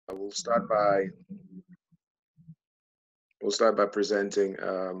we'll start by presenting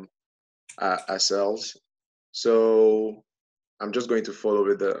ourselves. So I'm just going to follow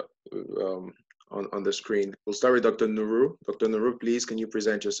with the on the screen. We'll start with Dr. Nourou. Dr. Nourou, please, can you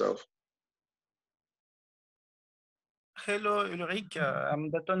present yourself? Hello, Ulrich. I'm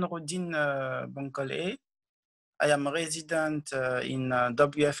Dr. Nourou Dine Bankole. I am a resident in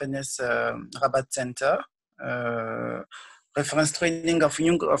WFNS Rabat Center, reference training of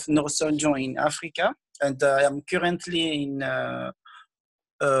neurosurgeons in Africa, and I am currently in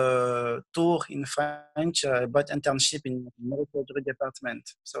tour in French about internship in Neurosurgery department.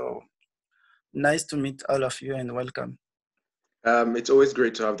 So nice to meet all of you and welcome. It's always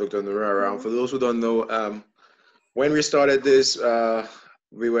great to have Dr. Nourou around. For those who don't know, when we started this,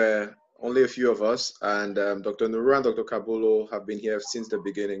 we were only a few of us, and Dr. Nourou and Dr. Kabulo have been here since the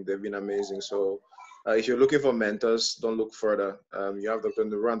beginning. They've been amazing. So if you're looking for mentors, don't look further. You have Dr.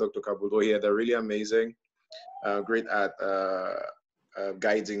 Nourou and Dr. Kabulo here. They're really amazing, great at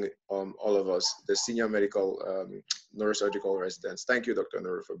guiding all of us, the senior medical neurosurgical residents. Thank you, Dr.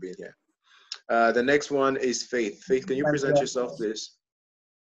 Nourou, for being here. The next one is Faith. Faith, can you present yourself, please?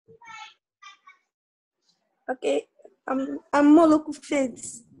 Okay, I'm Moloku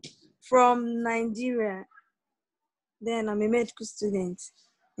Faith from Nigeria. Then I'm a medical student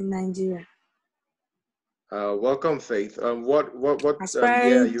in Nigeria. Welcome, Faith. What Aspiring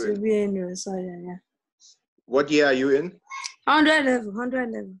year are you to in? be a neurosurgeon, yeah. What year are you in? 100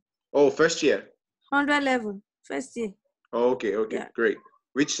 level. Oh, first year. 100 level, first year. Oh, okay, Yeah. great.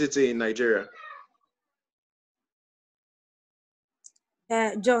 Which city in Nigeria?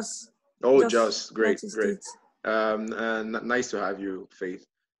 Jos. Oh, Jos, great. State. And nice to have you, Faith.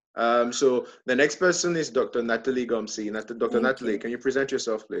 So the next person is Dr. Nathalie Ghomsi. Dr. Nathalie, can you present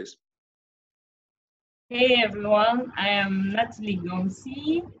yourself, please? Hey everyone, I am Nathalie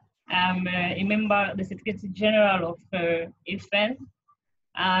Ghomsi. I'm a member of the Secretary General of EFN.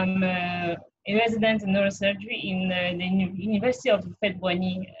 I'm a resident in neurosurgery in the University of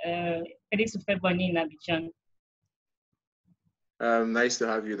Félix Houphouët-Boigny in Abidjan. Nice to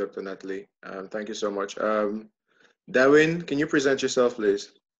have you, Dr. Nathalie. Thank you so much. Darwin, can you present yourself,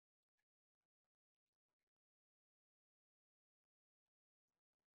 please?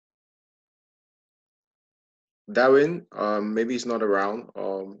 Darwin, maybe he's not around,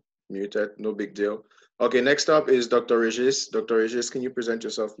 muted, no big deal. Okay, next up is Dr. Regis. Dr. Regis, can you present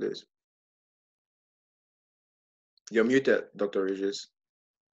yourself, please? You're muted, Dr. Regis.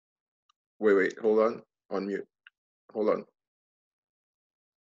 Wait, hold on, unmute, hold on.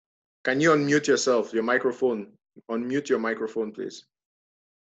 Can you unmute yourself, your microphone? Unmute your microphone, please.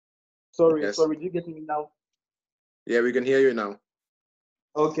 Sorry, Yes. sorry, do you get me now? Yeah, we can hear you now.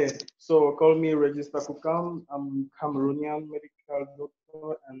 Okay, so call me Regis Takukam. I'm Cameroonian medical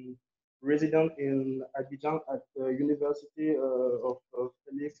doctor and resident in Abidjan at the University of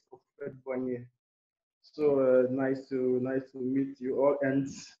Félix Houphouët-Boigny. So nice to meet you all. And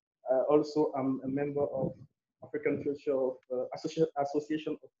also, I'm a member of African Future of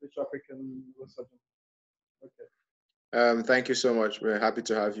Association of Future African Neurosurgeons. Okay. Thank you so much. We're happy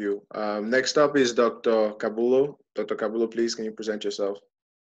to have you. Next up is Dr. Kabulo. Dr. Kabulo, please, can you present yourself?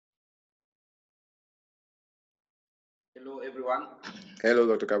 Hello, everyone. Hello,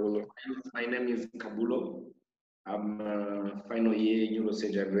 Dr. Kabulo. My name is Kabulo. I'm a final year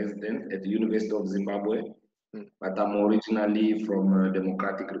neurosurgeon resident at the University of Zimbabwe, but I'm originally from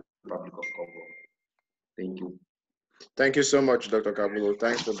Democratic Republic of Congo. Thank you. Thank you so much, Dr. Kabulo.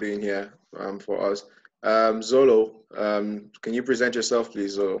 Thanks for being here for us. Zolo, can you present yourself,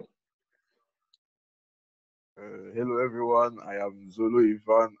 please, Zolo? Hello everyone, I am Zolo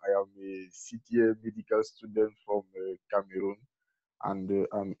Ivan. I am a CTA medical student from Cameroon, and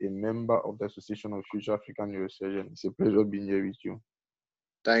I'm a member of the Association of Future African Neurosurgeons. It's a pleasure being here with you.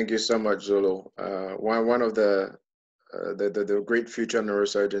 Thank you so much, Zolo. One of the great future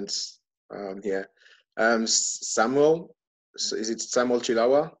neurosurgeons here. Samuel, is it Samuel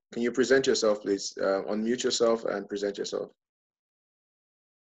Chilawa? Can you present yourself, please? Unmute yourself and present yourself.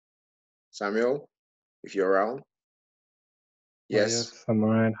 Samuel, if you're around. Yes. Yes, I'm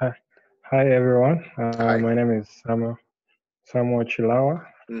around. Hi everyone. Hi. My name is Samuel Chilawa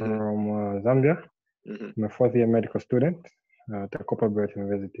from Zambia. I'm a fourth year medical student at Côte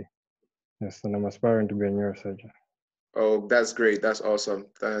University. Yes, and I'm aspiring to be a neurosurgeon. Oh, that's great. That's awesome.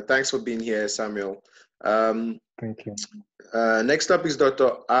 Thanks for being here, Samuel. Thank you. Next up is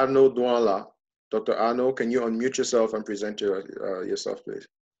Dr. Arno Douala. Dr. Arno, can you unmute yourself and present yourself, please?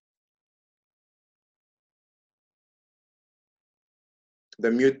 The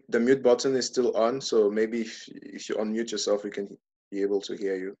mute button is still on, so maybe if you unmute yourself, we can be able to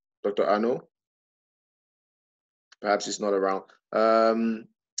hear you. Dr. Arno? Perhaps he's not around.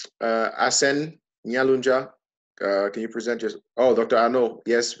 Asen Nyalunja, can you present your... Oh, Dr. Arno,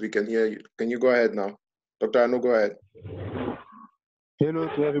 yes, we can hear you. Can you go ahead now? Dr. Arno, go ahead. Hello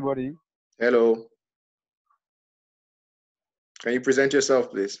to everybody. Hello. Can you present yourself,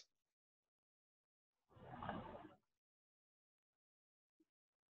 please?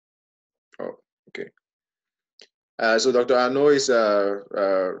 Oh, okay. So Dr. Arno is a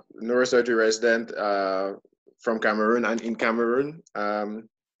neurosurgery resident from Cameroon and in Cameroon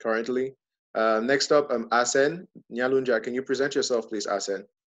currently. Next up, Asen Nyalunja. Can you present yourself, please, Asen?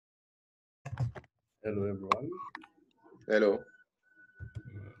 Hello, everyone. Hello.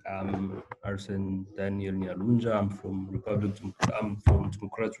 I'm Arsene Daniel Nyalunja. I'm from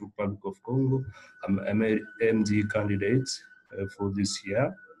Democratic Republic of Congo. I'm an MD candidate for this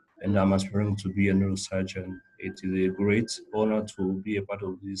year, and I'm aspiring to be a neurosurgeon. It is a great honor to be a part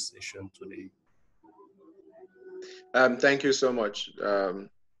of this session today. Thank you so much,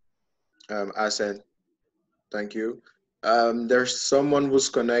 Asen. Thank you. There's someone who's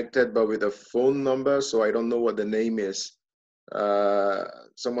connected, but with a phone number, so I don't know what the name is.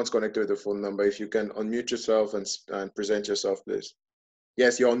 Someone's connected with the phone number. If you can unmute yourself and present yourself, please.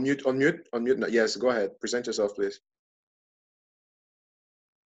 Yes, you're on mute. Unmute. Yes, go ahead. Present yourself, please.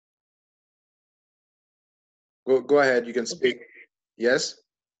 Go ahead. You can speak. Yes.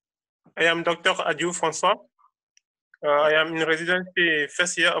 I am Dr. Adieu François. I am in residency,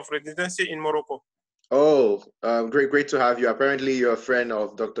 first year of residency in Morocco. Oh, great to have you. Apparently, you're a friend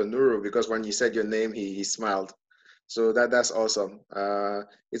of Dr. Nourou, because when you said your name, he smiled. So that's awesome.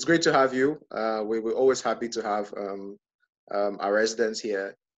 It's great to have you. We're always happy to have our residents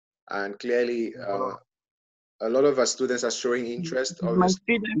here, and clearly a lot of our students are showing interest.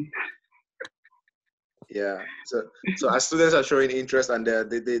 Obviously. Yeah. So our students are showing interest, and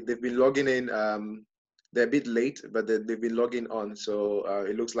they've been logging in. They're a bit late, but they've been logging on. So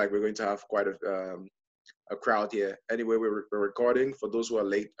it looks like we're going to have quite a crowd here. Anyway, we're recording for those who are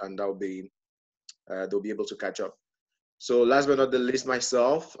late, and they'll be able to catch up. So last but not the least,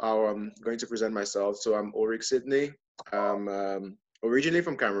 myself, I'm going to present myself. So I'm Ulrich Sidney. I'm originally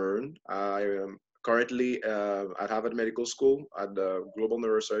from Cameroon. I am currently at Harvard Medical School at the Global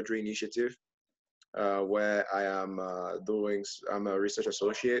Neurosurgery Initiative, where I am I'm a research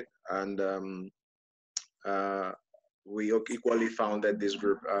associate, and we equally founded this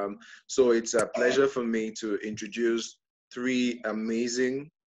group. So it's a pleasure for me to introduce three amazing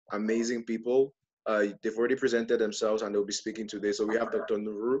people. They've already presented themselves and they'll be speaking today. So we have Dr.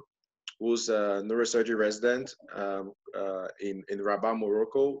 Nourou, who's a neurosurgery resident in Rabat,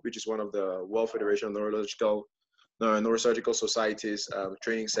 Morocco, which is one of the World Federation of Neurosurgical Societies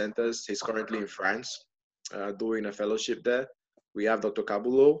training centers. He's currently in France doing a fellowship there. We have Dr.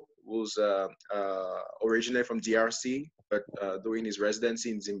 Kabulo, who's originally from DRC, but doing his residency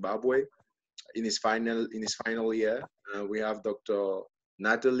in Zimbabwe in his final year. We have Dr.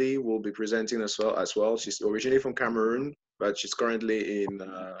 Nathalie will be presenting as well. She's originally from Cameroon, but she's currently in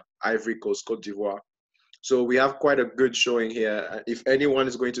Ivory Coast, Côte d'Ivoire. So we have quite a good showing here. If anyone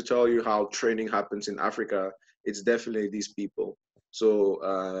is going to tell you how training happens in Africa, it's definitely these people. So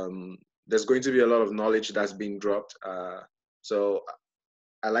there's going to be a lot of knowledge that's being dropped. So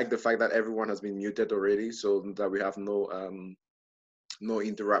I like the fact that everyone has been muted already, so that we have no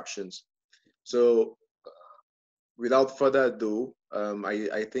interruptions. So without further ado,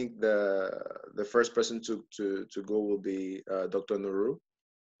 I think the first person to go will be Dr. Nourou.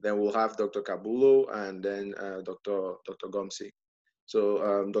 Then we'll have Dr. Kabulo, and then Dr. Ghomsi.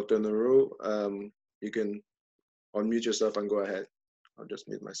 So Dr. Nourou, you can unmute yourself and go ahead. I'll just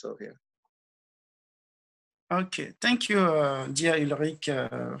mute myself here. Okay, thank you, dear Ulrich,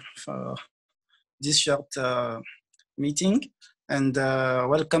 for this short meeting, and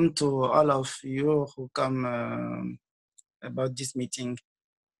welcome to all of you who come about this meeting.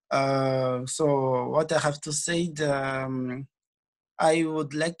 So what I have to say, I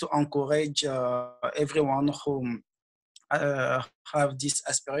would like to encourage everyone who have this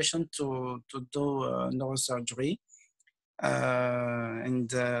aspiration to do neurosurgery,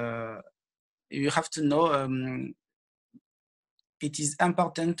 and you have to know it is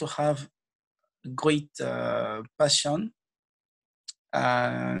important to have great passion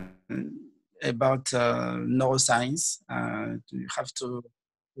about neuroscience. You have to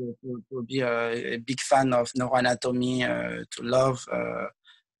be a big fan of neuroanatomy, to love.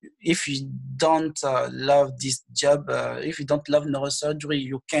 If you don't love this job, if you don't love neurosurgery,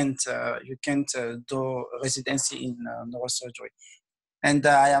 you can't do residency in neurosurgery. And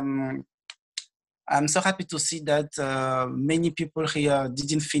I'm so happy to see that many people here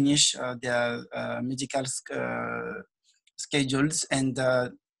didn't finish their medical schedules, and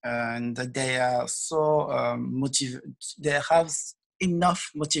they are so motivated. They have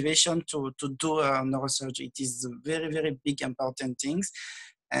enough motivation to do neurosurgery. It is very, very big, important things.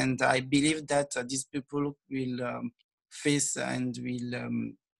 And I believe that these people will face and will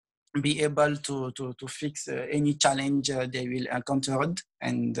be able to fix any challenge they will encounter.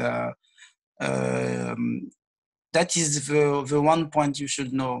 And that is the one point you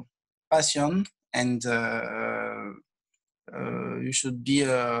should know: passion, and you should be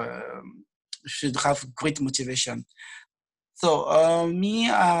should have great motivation. So me,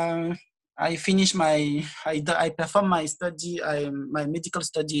 I finished I performed my study, my medical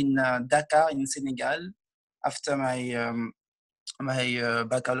study in Dakar in Senegal after my my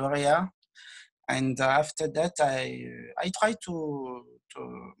baccalaureate, and after that I tried to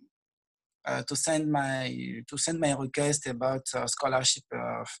send my request about scholarship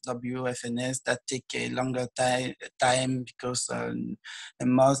of WFNS. That take a longer time because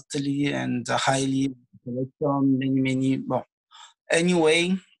mostly and highly selection, many. Bon,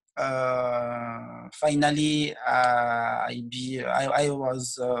 anyway, finally I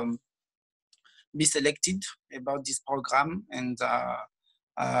was be selected about this program, and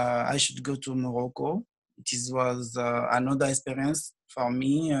I should go to Morocco. It was another experience for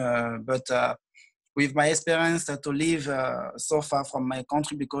me, but with my experience to live so far from my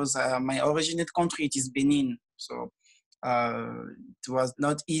country, because my originate country, it is Benin. So it was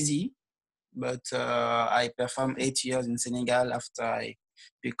not easy, but I performed 8 years in Senegal after I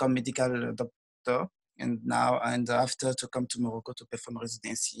become medical doctor, and after to come to Morocco to perform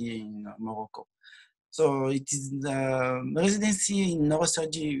residency in Morocco. So it is residency in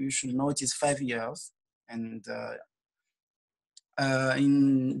neurosurgery. You should know it is 5 years, and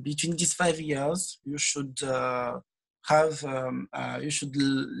in between these 5 years, you should you should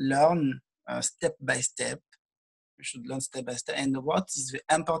learn step by step. You should learn step by step. And what is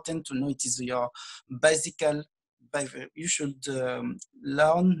important to know, it is your basical. You should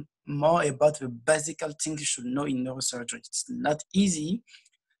learn more about the basical things you should know in neurosurgery. It's not easy.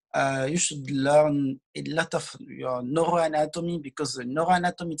 You should learn a lot of your neuroanatomy, because the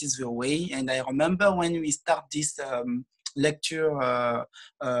neuroanatomy is the way. And I remember when we start this lecture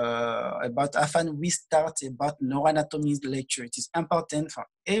about AFAN, we start about neuroanatomy lecture. It is important for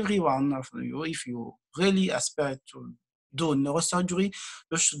every one of you. If you really aspire to do neurosurgery,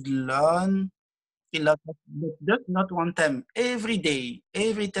 you should learn a lot of, just not one time, every day,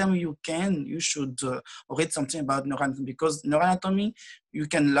 every time you can, you should read something about neuroanatomy, because neuroanatomy, you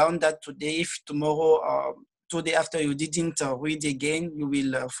can learn that today. If tomorrow or 2 days after you didn't read again, you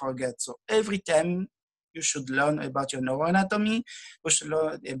will forget. So every time you should learn about your neuroanatomy. You should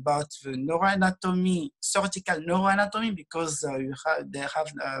learn about the neuroanatomy, surgical neuroanatomy, because they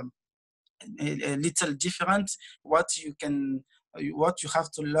have a little different. What you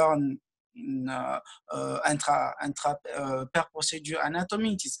have to learn in per procedure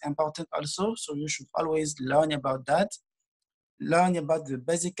anatomy, it is important also. So you should always learn about that. Learn about the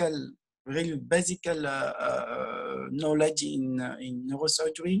really basic knowledge in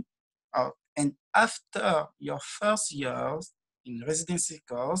neurosurgery. And after your first years in residency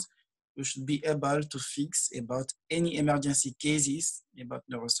course, you should be able to fix about any emergency cases about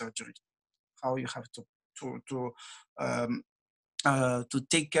neurosurgery. How you have to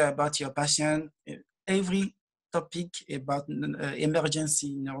take care about your patient. Every topic about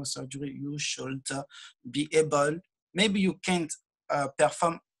emergency neurosurgery, you should be able. Maybe you can't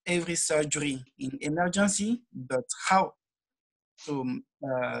perform every surgery in emergency, but how to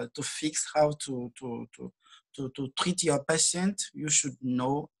fix, how to treat your patient, you should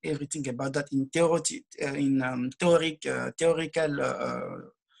know everything about that in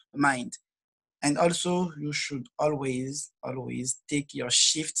theoretical mind. And also, you should always take your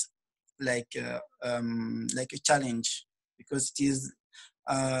shift like a challenge, because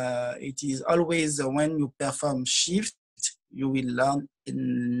it is always when you perform shift, you will learn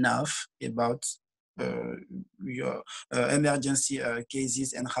enough about your emergency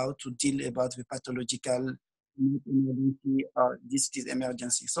cases, and how to deal about the pathological emergency or this is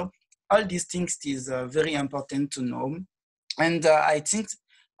emergency. So all these things is very important to know. And I think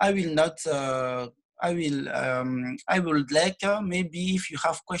I will not. I would like maybe if you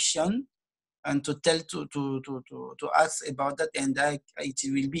have question, and to tell to ask about that, and it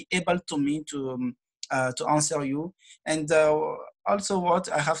will be able to me to answer you. And also, what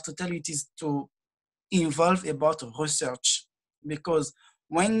I have to tell you is to involve about research, because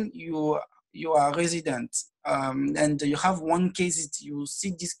when you are resident and you have one case, you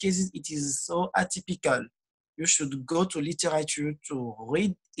see this case, it is so atypical. You should go to literature to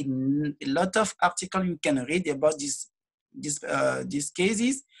read in a lot of articles you can read about these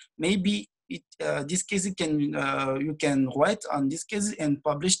cases. Maybe this case you can write on this case and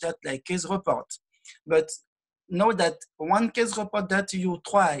publish that like case report. But know that one case report that you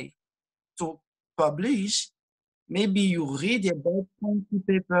try to publish, maybe you read about 20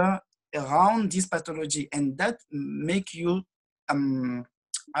 papers around this pathology, and that make you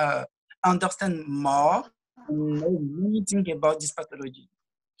understand more and know many things about this pathology.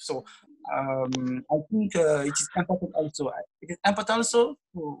 So I think it is important also. It is important also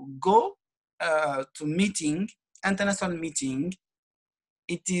to go to meeting, international meeting.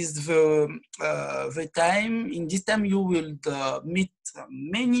 It is the time, in this time you will meet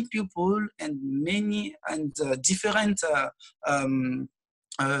many people and many different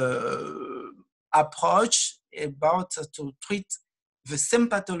approach about to treat the same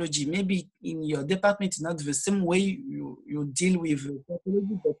pathology. Maybe in your department, it's not the same way you deal with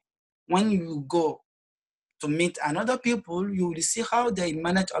pathology, but when you go to meet another people, you will see how they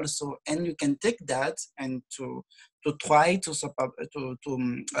manage also, and you can take that and to try to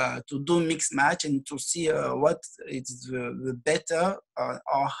do mix match and to see what is the better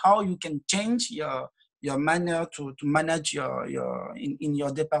or how you can change your manner to manage in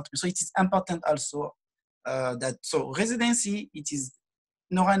your department. So it is important also that so residency, it is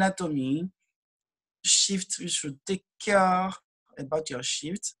neuroanatomy shift. You should take care about your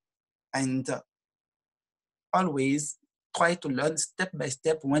shift and always try to learn step by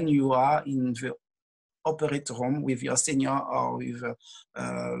step when you are in the operating room with your senior or with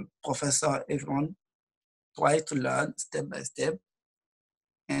professor, everyone. Try to learn step by step.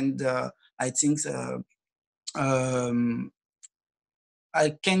 And I think I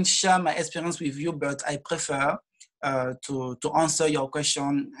can share my experience with you, but I prefer to answer your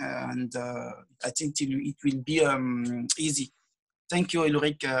question, and I think it will be easy. Thank you,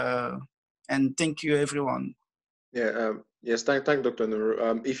 Ulrich, and thank you, everyone. Yeah. Yes. Thank Dr.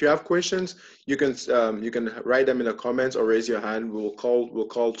 Nourou. If you have questions, you can write them in the comments or raise your hand. We'll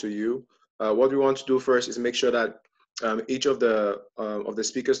call to you. What we want to do first is make sure that each of the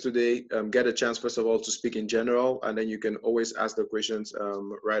speakers today get a chance, first of all, to speak in general, and then you can always ask the questions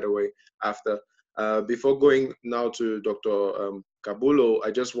right away after. Before going now to Dr. Kabulo,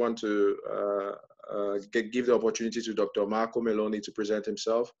 I just want to give the opportunity to Dr. Marco Meloni to present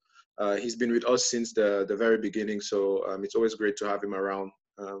himself. He's been with us since the very beginning, so it's always great to have him around.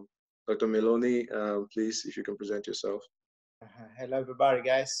 Dr. Meloni, please, if you can present yourself. Hello, everybody,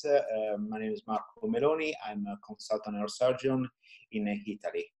 guys. My name is Marco Meloni. I'm a consultant neurosurgeon in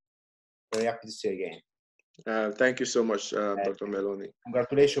Italy. Very happy to see you again. Thank you so much, Dr. Meloni.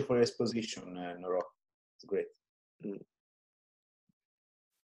 Congratulations for your exposition, Nourou. It's great.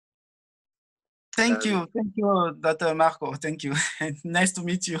 Thank you, Dr. Marco. Thank you. Nice to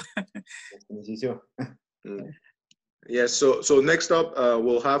meet you. Nice to meet you too. Yes. So next up,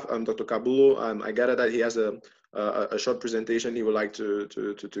 we'll have Dr. Kabulo. I gather that he has a short presentation he would like to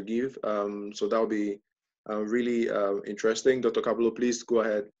give. So that will be really interesting. Dr. Kabulo, please go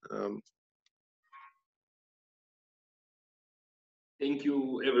ahead. Thank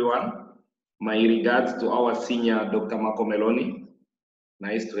you, everyone. My regards to our senior, Dr. Marco Meloni.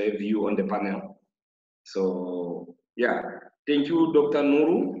 Nice to have you on the panel. So, yeah, thank you, Dr.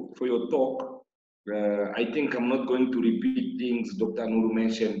 Nourou, for your talk. I think I'm not going to repeat things Dr. Nourou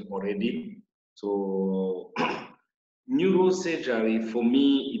mentioned already. So, neurosurgery, for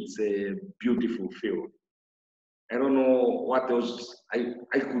me, it's a beautiful field. I don't know what else I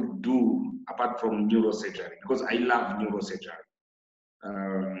could do apart from neurosurgery, because I love neurosurgery.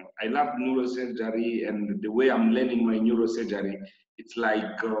 I love neurosurgery, and the way I'm learning my neurosurgery, it's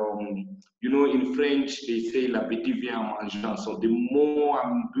like, you know, in French, they say la petite vient en mangeant. So the more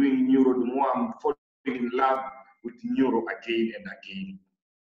I'm doing neuro, the more I'm falling in love with neuro again and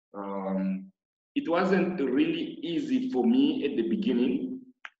again. It wasn't really easy for me at the beginning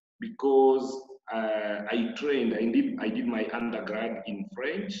because I trained, I did my undergrad in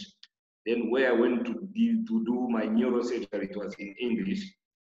French. Then where I went to do my neurosurgery, it was in English.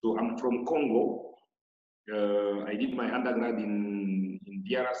 So I'm from Congo. I did my undergrad in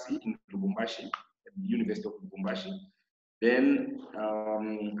DRC, in Lubumbashi, at the University of Lubumbashi. Then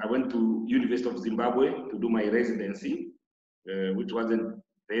I went to University of Zimbabwe to do my residency, which wasn't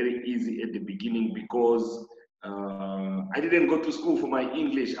very easy at the beginning because I didn't go to school for my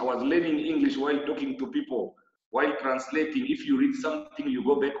English. I was learning English while talking to people, while translating. If you read something, you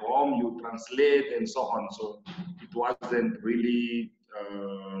go back home, you translate, and so on. So it wasn't really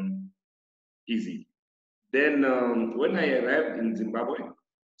easy. Then when I arrived in Zimbabwe,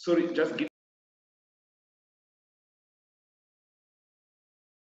 sorry, just give.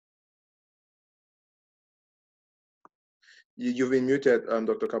 You've been muted,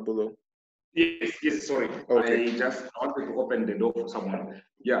 Dr. Kabulo. Yes, sorry. Okay. I just wanted to open the door for someone.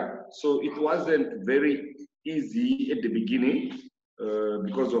 Yeah, so it wasn't very easy at the beginning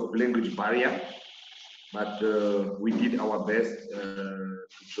because of language barrier, but we did our best to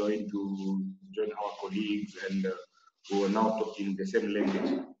join our colleagues, and we were now talking the same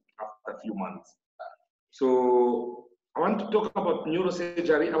language after a few months. So I want to talk about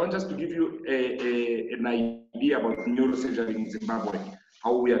neurosurgery. I want just to give you an idea about neurosurgery in Zimbabwe,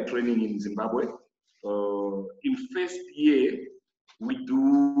 how we are training in Zimbabwe. In first year, we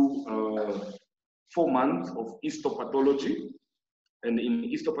do 4 months of histopathology. And in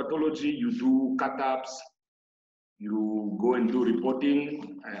histopathology, you do cut-ups, you go and do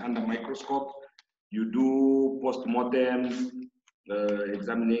reporting under microscope, you do post-mortems,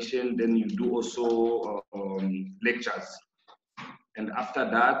 examination, then you do also lectures. And after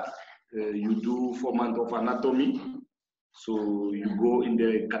that, you do 4 months of anatomy. So you go in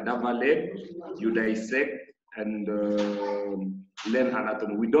the cadaver lab, you dissect and learn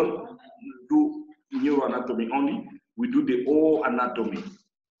anatomy. We don't do neuroanatomy only, we do the whole anatomy.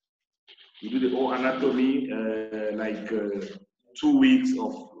 We do the whole anatomy, 2 weeks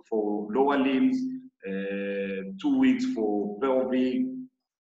for lower limbs, 2 weeks for pelvic,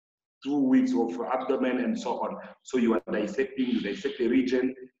 2 weeks of abdomen, and so on. So you are dissecting, you dissect the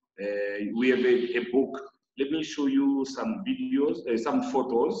region. We have a book. Let me show you some videos, some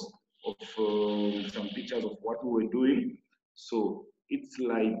photos of some pictures of what we were doing. So it's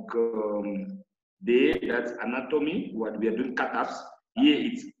like there, that's anatomy, what we are doing cut-ups. Here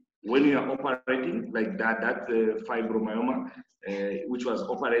it's when you are operating, like that fibromyoma, which was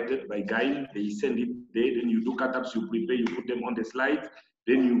operated by Guy, they send it there, then you do cut-ups, you prepare, you put them on the slide,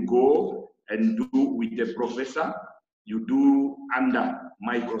 then you go and do with the professor, you do under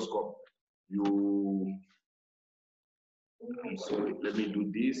microscope. I'm sorry, let me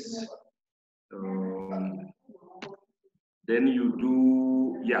do this. Then you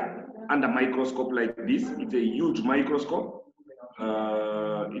do, under microscope like this. It's a huge microscope.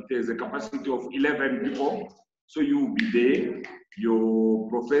 It has a capacity of 11 people. So you will be there, your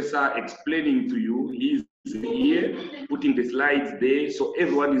professor explaining to you, he's here, putting the slides there, so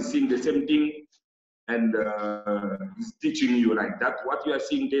everyone is seeing the same thing, and he's teaching you like that. What you are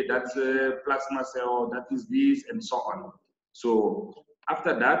seeing there, that's a plasma cell, that is this, and so on. So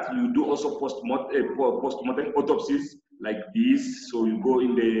after that, you do also post-mortem autopsies like this. So you go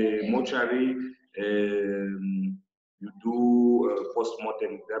in the mortuary, you do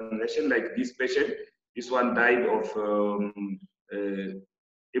post-mortem examination like this patient. This one died of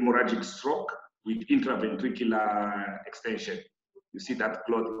hemorrhagic stroke with intraventricular extension. You see that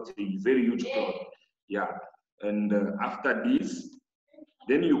clot, it's a very huge clot. Yeah, and after this,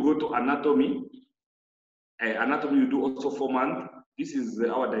 then you go to anatomy. Anatomy you do also 4 months. This is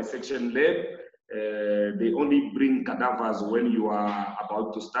our dissection lab. They only bring cadavers when you are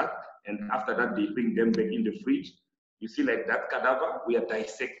about to start, and after that they bring them back in the fridge. You see like that cadaver, we are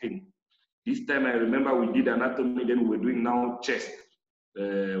dissecting. This time I remember we did anatomy, then we're doing now chest.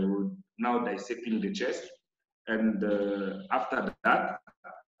 We're now dissecting the chest. And after that,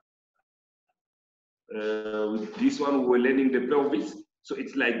 with this one, we're learning the pelvis. So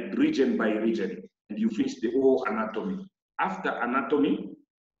it's like region by region, and you finish the whole anatomy. After anatomy,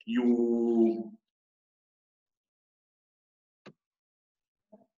 you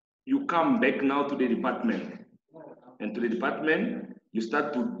come back now to the department. And to the department, you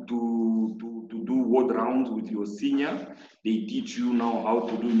start to do ward rounds with your senior. They teach you now how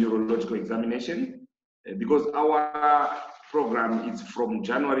to do neurological examination. Because our program is from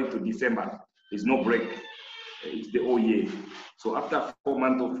January to December. There's no break. It's the whole year. So after 4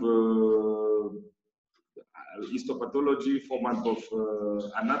 months of histopathology, 4 months of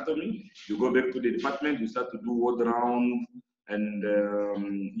anatomy, you go back to the department, you start to do ward rounds, and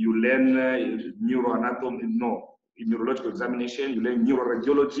you learn neurological examination, you learn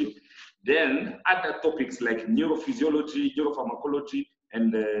neuroradiology. Then other topics like neurophysiology, neuropharmacology,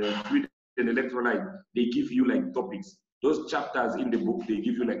 and fluid and electrolyte, they give you like topics. Those chapters in the book, they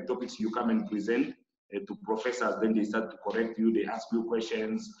give you like topics you come and present to professors, then they start to correct you, they ask you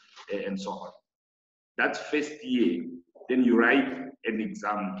questions, and so on. That's first year. Then you write an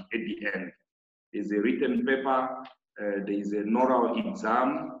exam at the end. There's a written paper, there is an oral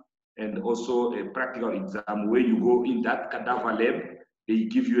exam, and also a practical exam where you go in that cadaver lab. They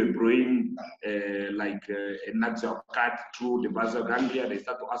give you a brain, like an axial cut through the basal ganglia. They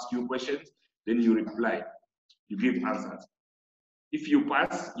start to ask you questions, then you reply. you give answers. If you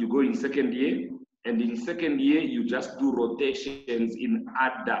pass, you go in second year, and in second year, you just do rotations in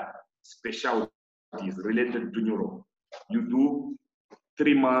other specialties related to neuro. You do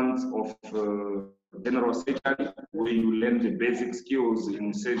 3 months of general surgery, where you learn the basic skills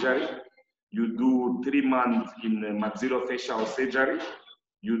in surgery. You do 3 months in maxillofacial surgery.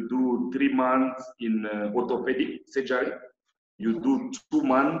 You do 3 months in orthopedic surgery. You do 2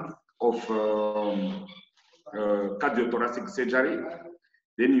 months of cardiothoracic surgery.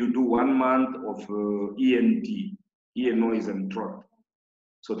 Then you do 1 month of ENT, ear, nose, and throat.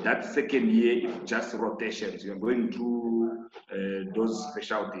 So that second year is just rotations. You're going through those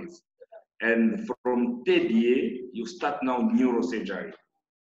specialties. And from third year, you start now neurosurgery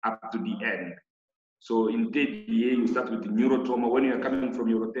up to the end. So in third year, you start with neurotrauma. When you are coming from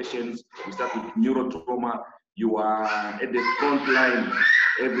your rotations, you start with neurotrauma. You are at the front line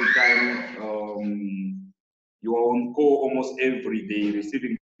every time. You are on call almost every day,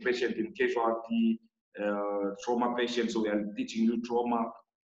 receiving patient in casualty, trauma patients. So we are teaching you trauma.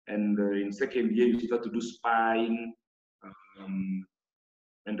 And in second year, you start to do spine.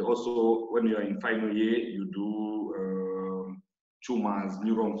 And also, when you are in final year, you do tumors,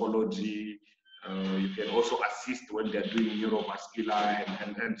 neuro-oncology. You can also assist when they are doing neurovascular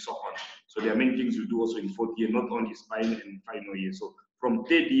and so on. So there are many things you do also in fourth year, not only spine and final year. So from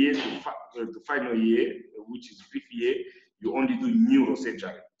third year to final year, which is fifth year, you only do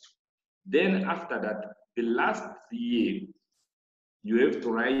neurosurgery. Then after that, the last year, you have to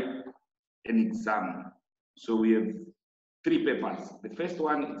write an exam. So we have 3 papers. The first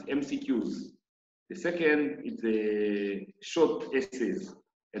one is MCQs. The second is a short essays.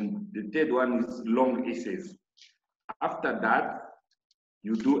 And the third one is long essays. After that,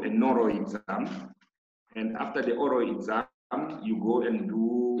 you do an oral exam. And after the oral exam, you go and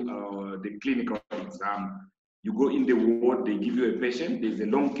do the clinical exam. You go in the ward, they give you a patient. There's a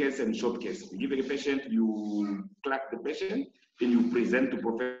long case and short case. You give a patient, you clerk the patient, then you present to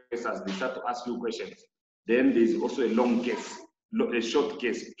professors. They start to ask you questions. Then there's also a long case, a short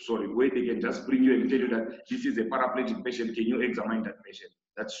case, sorry, where they can just bring you and tell you that this is a paraplegic patient. Can you examine that patient?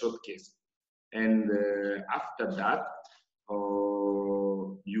 That's short case. And after that,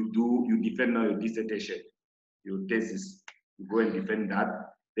 you defend your dissertation, your thesis. You go and defend that.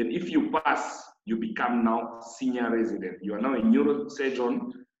 Then if you pass, you become now senior resident. You are now a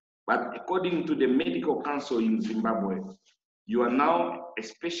neurosurgeon, but according to the medical council in Zimbabwe, you are now a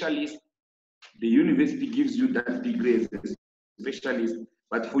specialist. The university gives you that degree as a specialist,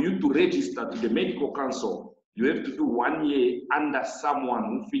 but for you to register to the medical council, you have to do 1 year under someone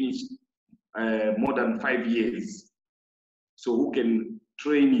who finished more than 5 years. So who can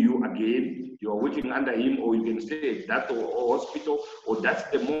train you again? You are working under him, or you can stay at that or hospital, or that's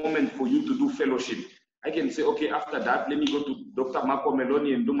the moment for you to do fellowship. I can say, okay, after that, let me go to Dr. Marco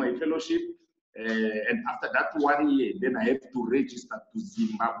Meloni and do my fellowship. And after that 1 year, then I have to register to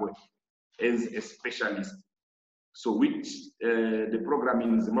Zimbabwe as a specialist. So which the program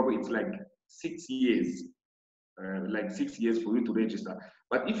in Zimbabwe, it's like 6 years. Like 6 years for you to register.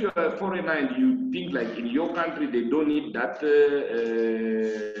 But if you're a foreigner and you think like in your country they don't need that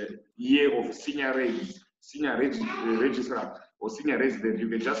year of senior registrar or senior resident, you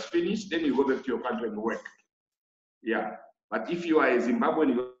can just finish, then you go back to your country and work. Yeah. But if you are a Zimbabwean,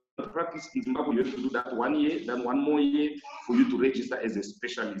 you practice in Zimbabwe, you have to do that 1 year, then 1 more year for you to register as a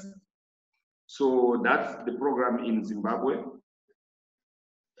specialist. So that's the program in Zimbabwe.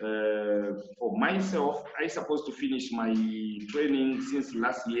 For myself, I supposed to finish my training since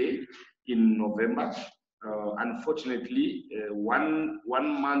last year in November. Unfortunately, one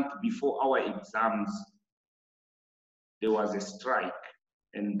month before our exams, there was a strike,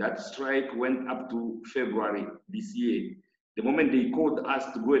 and that strike went up to February this year. The moment they called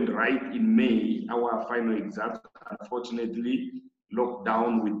us to go and write in May our final exams, unfortunately, locked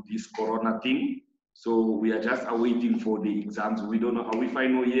down with this corona thing. So we are just awaiting for the exams. We don't know, are we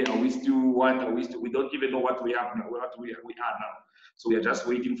final year? Are we still what? Are we still, we don't even know what we have now, what we are now. So we are just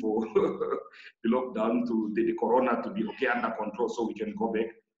waiting for the lockdown to the corona to be okay under control so we can go back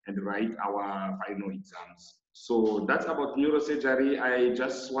and write our final exams. So that's about neurosurgery. I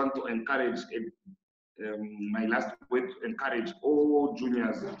just want to encourage, my last word, encourage all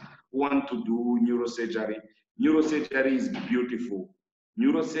juniors who want to do neurosurgery. Neurosurgery is beautiful.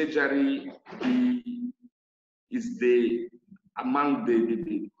 Neurosurgery is among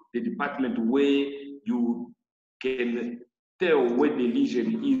the department where you can tell where the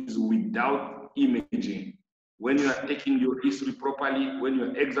lesion is without imaging. When you are taking your history properly, when you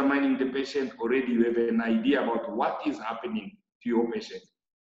are examining the patient, already you have an idea about what is happening to your patient.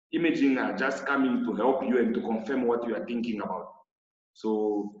 imaging are just coming to help you and to confirm what you are thinking about.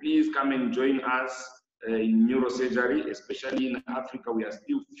 So please come and join us in neurosurgery, especially in Africa. We are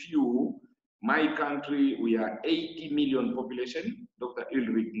still few. My country, we are 80 million population. Dr.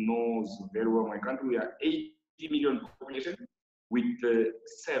 Ulrich knows very well my country. We are 80 million population with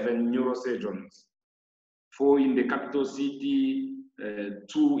 7 neurosurgeons. 4 in the capital city,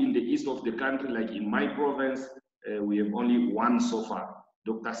 2 in the east of the country, like in my province, we have only 1 so far,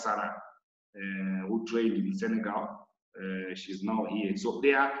 Dr. Sarah, who trained in Senegal. She's now here. So we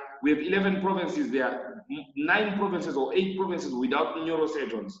have 11 provinces. There are 9 provinces or 8 provinces without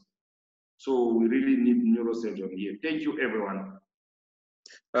neurosurgeons. So we really need neurosurgeons here. Thank you, everyone.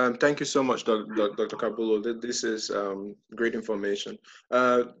 Thank you so much, Dr. Kabulo. This is great information.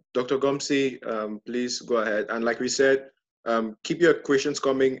 Dr. Ghomsi, please go ahead. And like we said, keep your questions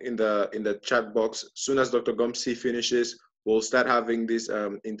coming in the chat box. As soon as Dr. Ghomsi finishes, we'll start having this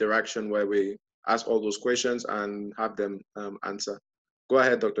interaction where we ask all those questions and have them answer. Go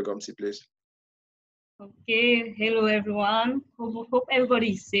ahead, Dr. Ghomsi, please. Okay, hello everyone. Hope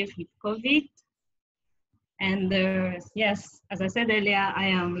everybody is safe with COVID. And yes, as I said earlier, I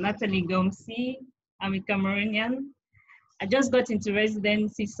am Nathalie Ghomsi. I'm a Cameroonian. I just got into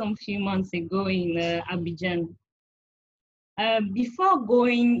residency some few months ago in Abidjan. Before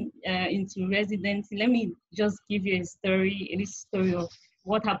going into residency, let me just give you a little story of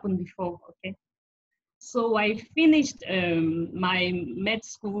what happened before, okay? So I finished my med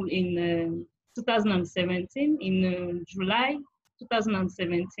school in 2017, in July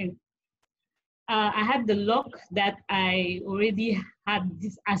 2017. I had the luck that I already had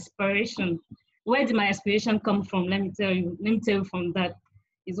this aspiration. Where did my aspiration come from? Let me tell you from that.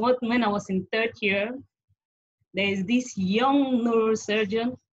 Is what when I was in 3rd year, there is this young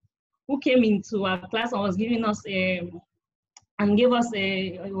neurosurgeon who came into our class and was giving us it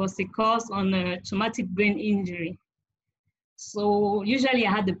was a course on traumatic brain injury. So usually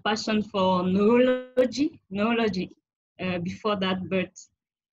I had the passion for neurology before that, but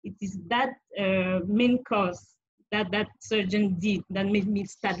it is that main course that surgeon did that made me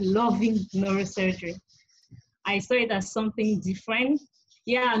start loving neurosurgery. I saw it as something different.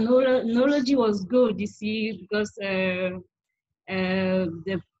 Yeah, neurology was good, you see, because the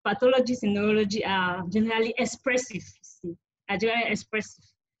pathologies in neurology are generally expressive, you see,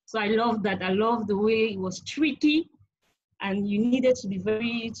 So I love that. I love the way it was tricky, and you needed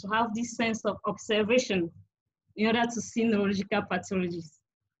to have this sense of observation in order to see neurological pathologies.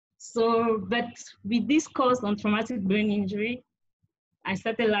 So, but with this course on traumatic brain injury, I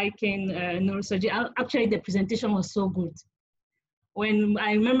started liking neurosurgery. Actually, the presentation was so good. When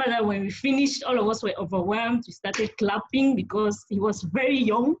I remember that when we finished, all of us were overwhelmed. We started clapping because he was very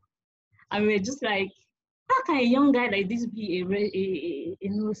young. And we were just like, how can a young guy like this be a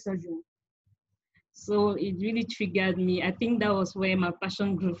neurosurgeon? So it really triggered me. I think that was where my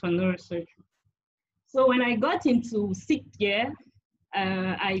passion grew for neurosurgery. So when I got into 6th year,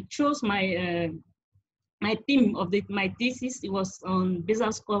 I chose my theme of my thesis. It was on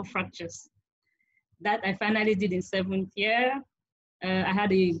basal skull fractures. That I finally did in 7th year. I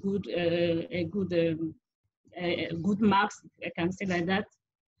had a good marks, I can say like that.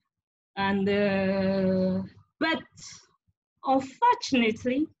 And but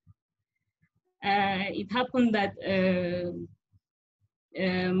unfortunately, it happened that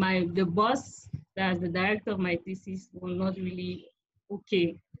the boss, that's the director of my thesis, was not really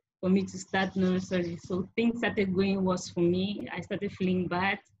okay for me to start neurosurgery. So things started going worse for me. I started feeling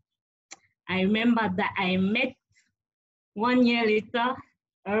bad. I remember that I met 1 year later,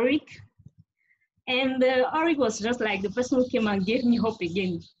 Eric. And Eric was just like the person who came and gave me hope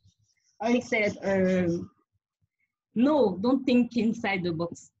again. Eric said, no, don't think inside the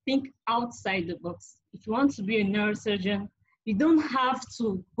box. Think outside the box. If you want to be a neurosurgeon, you don't have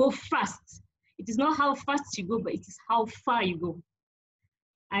to go fast. It is not how fast you go, but it is how far you go.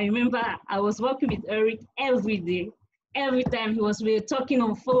 I remember I was working with Eric every day. Every time we were talking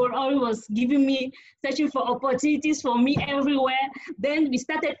on phone, or he was giving me, searching for opportunities for me everywhere. Then we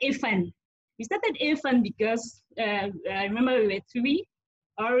started AFAN. We started AFAN because I remember we were 3,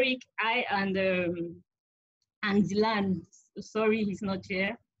 Eric, I, and Dylan. Sorry, he's not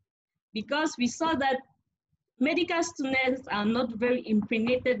here. Because we saw that medical students are not very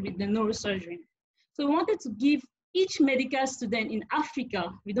impregnated with the neurosurgery. So we wanted to give each medical student in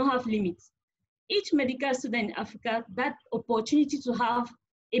Africa, we don't have limits, each medical student in Africa that opportunity to have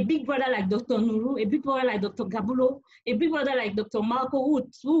a big brother like Dr. Nourou, a big brother like Dr. Kabulo, a big brother like Dr. Marco,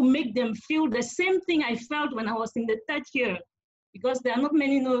 who make them feel the same thing I felt when I was in the 3rd year, because there are not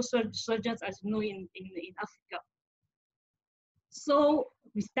many neurosurgeons, as you know, in Africa. So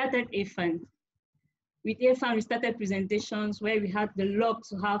we started AFAN. With AFAN, we started presentations where we had the luck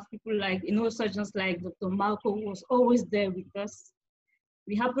to have people like, neurosurgeons like Dr. Marco, who was always there with us.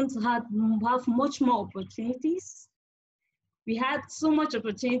 We happened to have much more opportunities. We had so much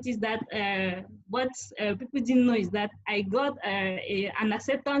opportunities that what people didn't know is that I got an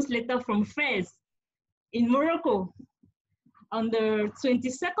acceptance letter from FES in Morocco on the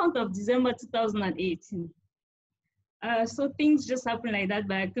 22nd of December 2018. So things just happened like that,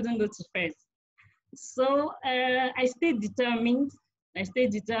 but I couldn't go to FES. So I stayed determined.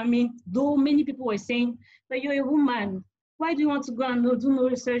 Though many people were saying, but you're a woman, why do you want to go and do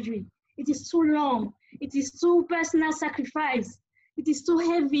neurosurgery? It is too long. It is too personal sacrifice. It is too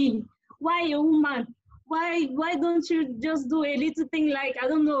heavy. Why a woman? Why don't you just do a little thing like, I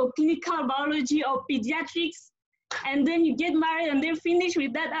don't know, clinical biology or pediatrics, and then you get married and then finish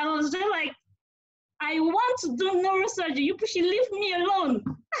with that? I was just like, I want to do neurosurgery. You should leave me alone.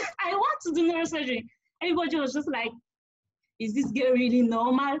 I want to do neurosurgery. Everybody was just like, is this girl really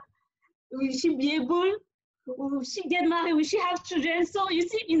normal? Will she be able? Will she get married? Will she have children? So you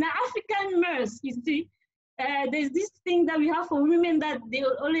see, in the African nurse, you see, there's this thing that we have for women that they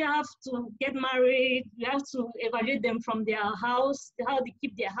only have to get married. We have to evaluate them from their house, how they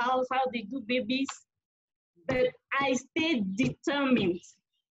keep their house, how they do babies. But I stayed determined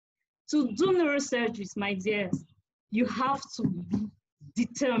to do neurosurgeries, my dears. You have to be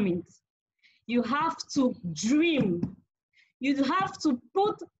determined. You have to dream. You have to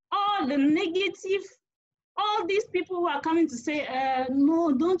put all the negative, all these people who are coming to say,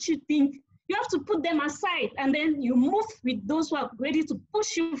 no, don't you think? You have to put them aside, and then you move with those who are ready to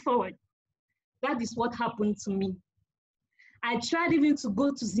push you forward. That is what happened to me. I tried even to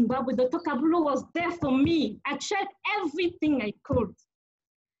go to Zimbabwe. Dr. Kabulo was there for me. I tried everything I could.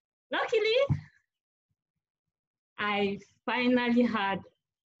 Luckily, I finally had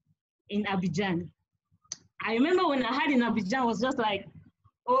in Abidjan. I remember when I had in Abidjan, I was just like,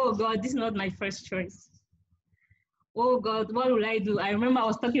 oh God, this is not my first choice. Oh God, what will I do? I remember I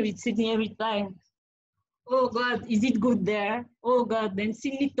was talking with Sydney every time. Oh God, is it good there? Oh God, then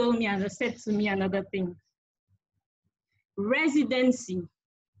Sydney told me and said to me another thing. Residency,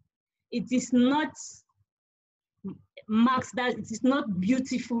 it is not marks that it is not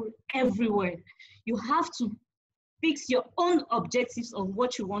beautiful everywhere. You have to fix your own objectives of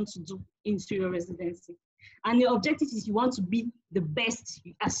what you want to do into your residency. And your objective is you want to be the best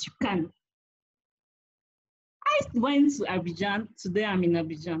as you can. I went to Abidjan. Today I'm in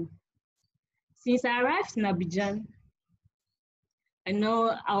Abidjan. Since I arrived in Abidjan, I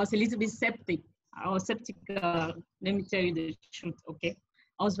know I was a little bit skeptic. I was skeptical. Let me tell you the truth, okay?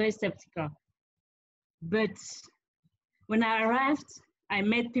 I was very skeptical. But when I arrived, I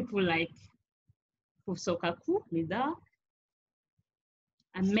met people like Professor Kaku, Lida.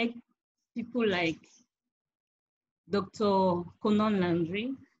 I met people like Dr. Conan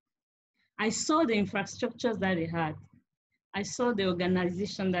Landry. I saw the infrastructures that they had. I saw the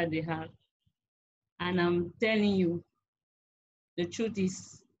organization that they had. And I'm telling you, the truth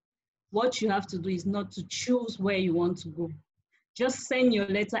is, what you have to do is not to choose where you want to go. Just send your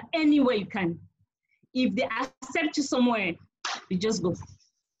letter anywhere you can. If they accept you somewhere, you just go.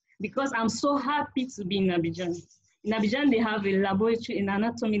 Because I'm so happy to be in Abidjan. In Abidjan, they have a laboratory, an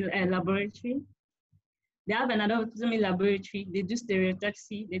anatomy laboratory. They have an anatomy laboratory. They do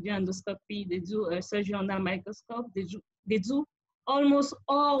stereotaxy, they do endoscopy, they do surgery under microscope. They do almost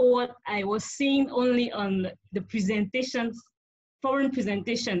all what I was seeing only on the presentations, foreign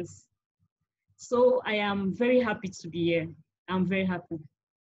presentations. So I am very happy to be here. I'm very happy.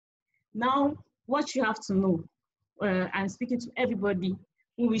 Now, what you have to know, I'm speaking to everybody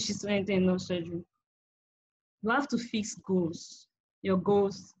who wishes to enter neurosurgery. You have to fix goals, your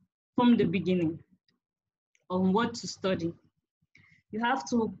goals from the beginning on what to study. You have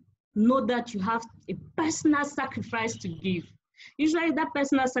to know that you have a personal sacrifice to give. Usually that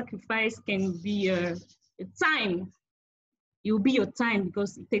personal sacrifice can be a time. It will be your time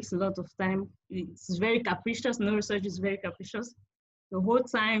because it takes a lot of time. It's very capricious. Neurosurgery is very capricious. The whole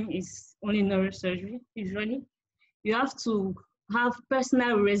time is only neurosurgery, usually. You have to have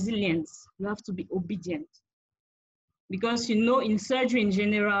personal resilience. You have to be obedient. Because you know, in surgery in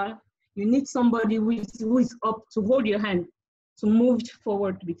general, you need somebody who is up to hold your hand, to move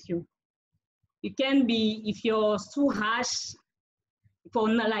forward with you. You can be, if you're too harsh, for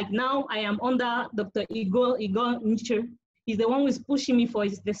like now, I am under Dr. Igor Nicher. He's the one who is pushing me for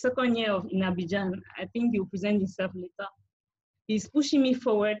the second year in Abidjan. I think he'll present himself later. He's pushing me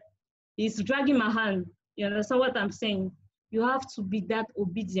forward. He's dragging my hand. You understand what I'm saying? You have to be that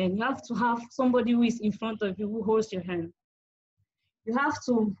obedient. You have to have somebody who is in front of you who holds your hand. You have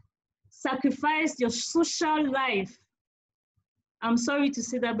to sacrifice your social life. I'm sorry to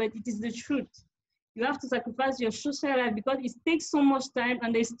say that, but it is the truth. You have to sacrifice your social life because it takes so much time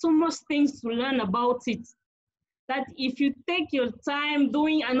and there's so much things to learn about it, that if you take your time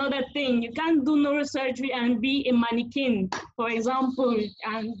doing another thing, you can't do neurosurgery and be a mannequin, for example,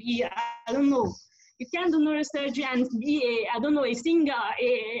 and be, I don't know, you can't do neurosurgery and be a, I don't know, a singer,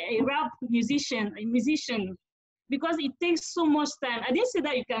 a rap musician, because it takes so much time. I didn't say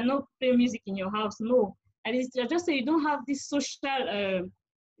that you cannot play music in your house, no. I just say you don't have this social,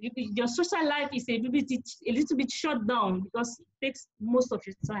 your social life is a little bit shut down because it takes most of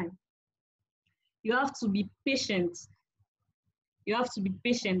your time. You have to be patient. You have to be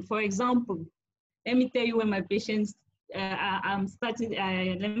patient. For example, let me tell you where my patience, I'm starting,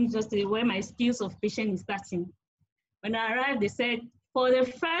 let me just say where my skills of patience is starting. When I arrived, they said, for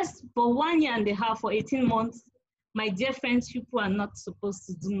 1.5 years, for 18 months, my dear friends, people are not supposed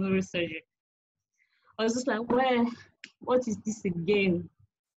to do neurosurgery. I was just like, well, what is this again?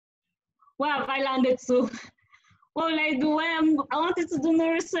 Where have I landed to? What will I do? I wanted to do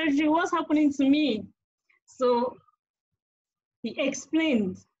neurosurgery. What's happening to me? So he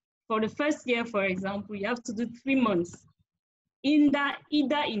explained, for the first year, for example, you have to do 3 months, either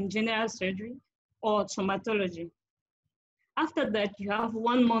in general surgery or traumatology. After that, you have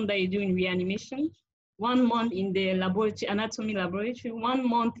 1 month that you do in reanimation, 1 month in the laboratory, anatomy laboratory, 1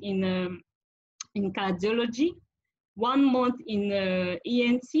 month in cardiology, 1 month in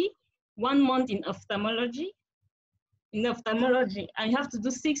ENT, 1 month in ophthalmology, and you have to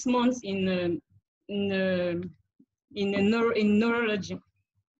do 6 months in neurology.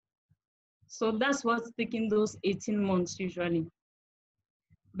 So that's what's taking those 18 months usually.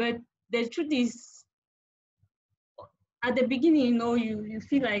 But the truth is, at the beginning, you know, you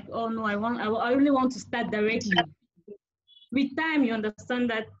feel like, oh no, I really want to start directly. With time, you understand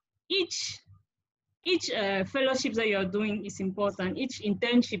that each fellowship that you're doing is important. Each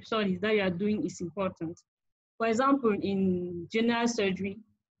internship that you are doing is important. For example, in general surgery,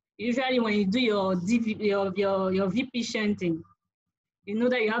 usually when you do your VP shunting, you know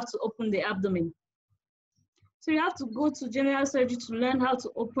that you have to open the abdomen. So you have to go to general surgery to learn how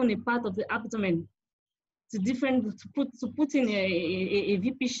to open a part of the abdomen to put in a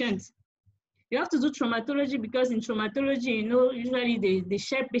VP shunt. You have to do traumatology because in traumatology, you know, usually they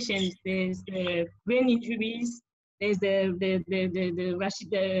share patients. There's the brain injuries, there's the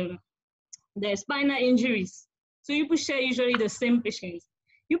spinal injuries. So you share usually the same patients.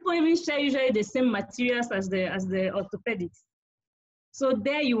 You even share usually the same materials as the orthopedics. So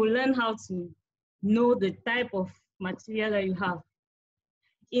there you will learn how to know the type of material that you have.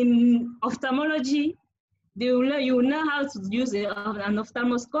 In ophthalmology, you will know how to use an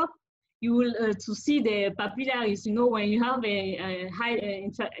ophthalmoscope. You will to see the papillaries. You know, when you have a high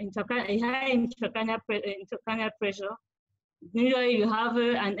intracranial pressure, usually you have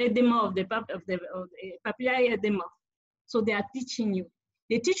an edema of the papillary edema. So they are teaching you.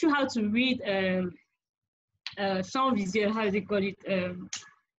 They teach you how to read champ visuel, how do they call it?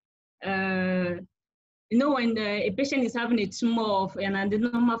 You know, when a patient is having a tumor of an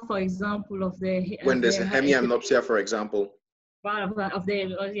adenoma, for example, of the when there's a hemianopsia, for example. When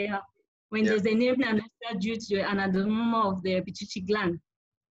there's an hemianopsia due to an adenoma of the pituitary gland,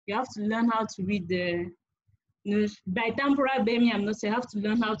 you have to learn how to read the bitemporal hemianopsia. You have to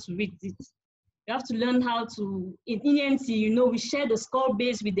learn how to read it. You have to learn how to, in ENT, you know, we share the skull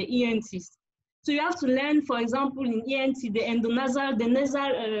base with the ENTs. So you have to learn, for example, in ENT, the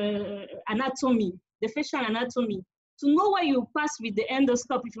nasal anatomy, the facial anatomy, to know where you pass with the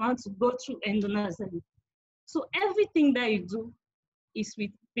endoscope if you want to go through endonasally. So everything that you do is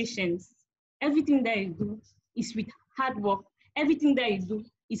with patience. Everything that you do is with hard work. Everything that you do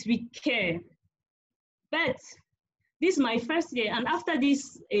is with care. But this is my first year, and after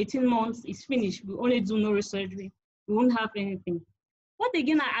this 18 months is finished, we only do neurosurgery. We won't have anything. What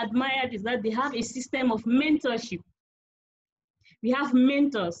again I admired is that they have a system of mentorship. We have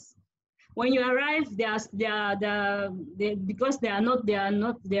mentors. When you arrive, because there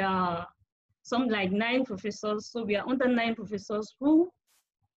are some like 9 professors. So we are under 9 professors who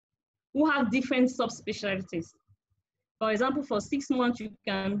have different subspecialties. For example, for 6 months, you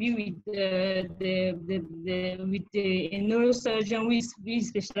can be with a neurosurgeon who is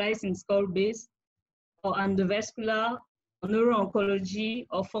specialized in skull base, or endovascular, or neuro-oncology,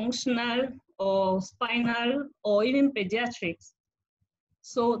 or functional, or spinal, or even pediatrics.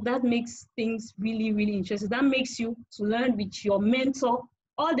 So that makes things really, really interesting. That makes you to learn with your mentor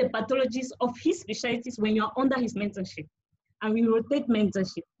all the pathologies of his specialties when you're under his mentorship. And we rotate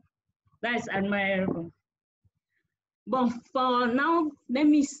mentorship. That is admirable. But for now, let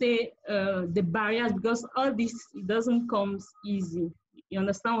me say the barriers, because all this, it doesn't come easy. You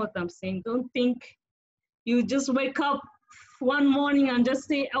understand what I'm saying? Don't think you just wake up one morning and just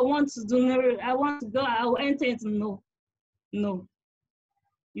say, I want to do, I want to go, I'll enter it. No, no.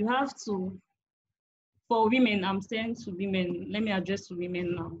 You have to, for women, I'm saying to women, let me address to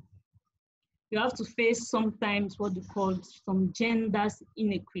women now. You have to face sometimes what they call some gender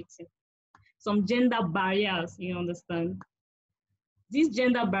inequity, some gender barriers, you understand? These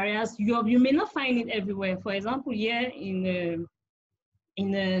gender barriers, you may not find it everywhere. For example, here in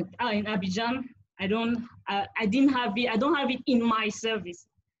Abidjan, I don't have it in my service,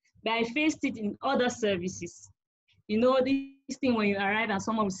 but I faced it in other services. You know, this thing when you arrive and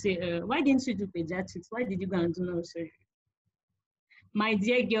someone will say, why didn't you do pediatrics? Why did you go and do neurosurgery? My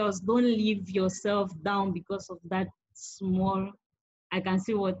dear girls, don't leave yourself down because of that small, I can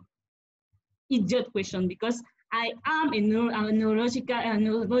say what, idiot question, because I am a neurosurgical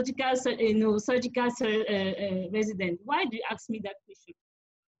resident. Why do you ask me that question?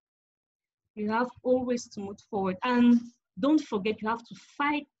 You have always to move forward. And don't forget, you have to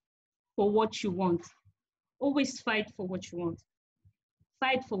fight for what you want. Always fight for what you want.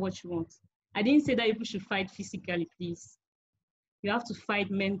 Fight for what you want. I didn't say that people should fight physically, please. You have to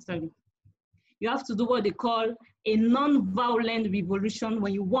fight mentally. You have to do what they call a non-violent revolution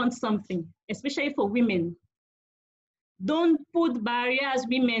when you want something, especially for women. Don't put barriers,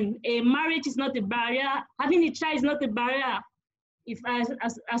 women. A marriage is not a barrier. Having a child is not a barrier. If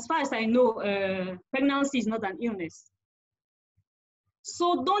as far as I know, pregnancy is not an illness.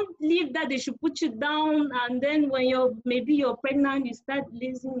 So don't leave that they should put you down, and then when maybe you're pregnant, you start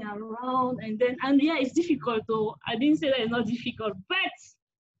lazing around, and yeah, it's difficult though. I didn't say that it's not difficult, but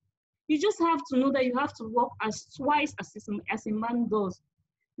you just have to know that you have to work twice as a man does.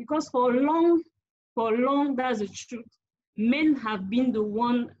 Because for long, that's the truth. Men have been the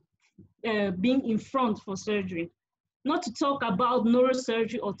one being in front for surgery. Not to talk about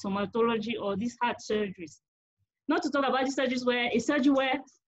neurosurgery or traumatology or these heart surgeries. Not to talk about these surgeries a surgery where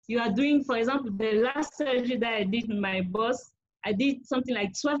you are doing, for example, the last surgery that I did with my boss, I did something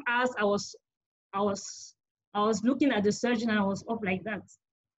like 12 hours. I was looking at the surgeon and I was up like that.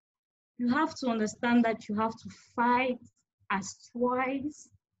 You have to understand that you have to fight twice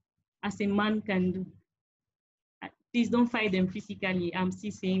as a man can do. Please don't fight them physically. I'm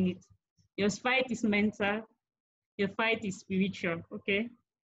still saying it. Your fight is mental. Your fight is spiritual, okay?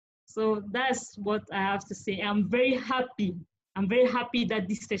 So that's what I have to say. I'm very happy. I'm very happy that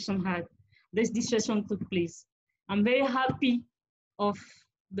this session took place. I'm very happy of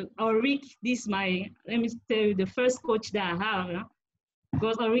Ulrich. This is let me tell you, the first coach that I have. Huh?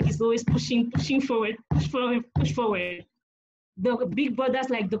 Because Ulrich is always pushing forward, push forward. The big brothers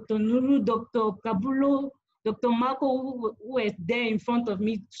like Dr. Nourou, Dr. Kabulo, Dr. Marco, who were there in front of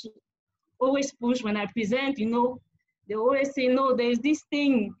me, always push when I present, you know, they always say, no, there's this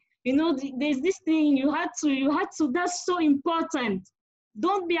thing, you know, there's this thing, you had to, that's so important.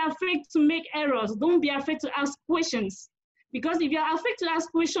 Don't be afraid to make errors. Don't be afraid to ask questions. Because if you're afraid to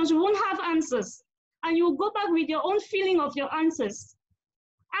ask questions, you won't have answers. And you'll go back with your own feeling of your answers.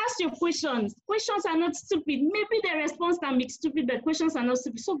 Ask your questions. Questions are not stupid. Maybe the response can be stupid, but questions are not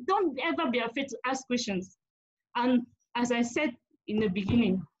stupid. So don't ever be afraid to ask questions. And as I said in the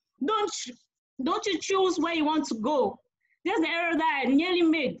beginning, don't you choose where you want to go. There's the error that I nearly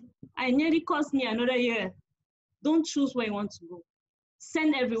made. I nearly cost me another year. Don't choose where you want to go.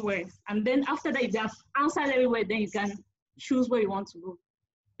 Send everywhere. And then after that, if they have answered everywhere, then you can choose where you want to go.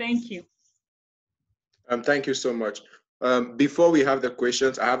 Thank you. Thank you so much. Before we have the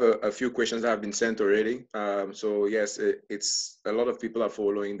questions, I have a few questions that have been sent already. So yes, it's a lot of people are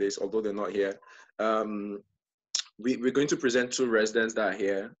following this, although they're not here. We're going to present two residents that are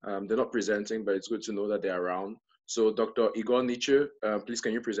here. They're not presenting, but it's good to know that they're around. So Dr. Igor Nietzsche, please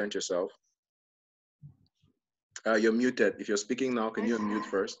can you present yourself? You're muted. If you're speaking now, can you unmute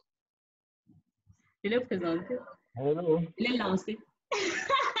first? Il est présenté. Hello. Il est lancé.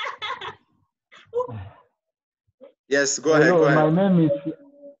 Yes, go ahead. Hello, my name is,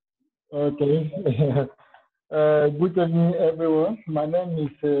 okay. Good evening, everyone. My name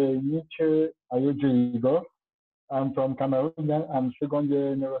is Nietzsche Ayojo Igor. I'm from Cameroon. I'm second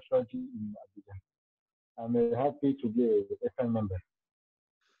year neurosurgery in Abidjan. I'm happy to be a FM member.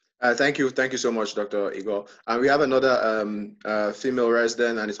 Thank you so much, Dr. Igor. And we have another female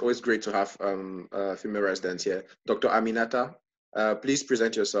resident, and it's always great to have female residents here. Dr. Aminata, please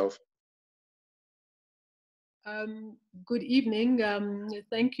present yourself. Good evening.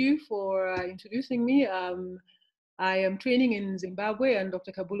 Thank you for introducing me. I am training in Zimbabwe, and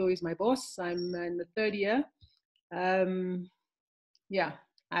Dr. Kabulo is my boss. I'm in the third year. Yeah,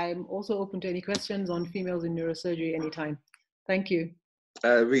 I'm also open to any questions on females in neurosurgery anytime. Thank you.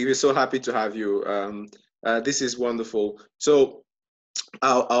 We're so happy to have you. This is wonderful. So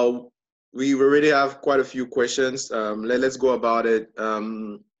we already have quite a few questions. Let's go about it.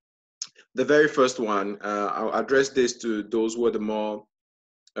 The very first one, I'll address this to those who are the more,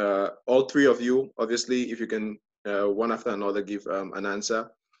 all three of you, obviously, if you can, one after another, give an answer.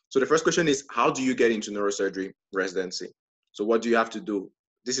 So the first question is, how do you get into neurosurgery residency? So what do you have to do?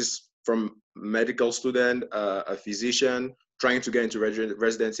 This is from medical student, a physician, trying to get into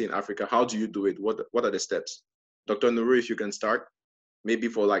residency in Africa. How do you do it? What are the steps? Dr. Nourou, if you can start, maybe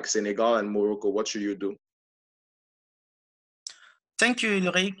for like Senegal and Morocco, what should you do? Thank you,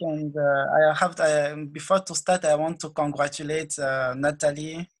 Ulrich. And I have before to start, I want to congratulate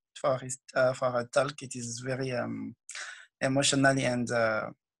Nathalie for her talk. It is very emotionally, and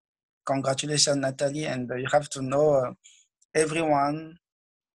congratulations, Nathalie. And you have to know everyone,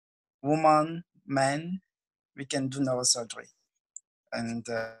 woman, man, we can do neurosurgery. And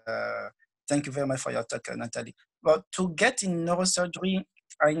thank you very much for your talk, Nathalie. But to get in neurosurgery,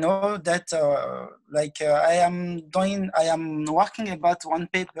 I know that I am working about one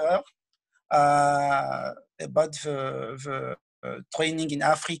paper about the training in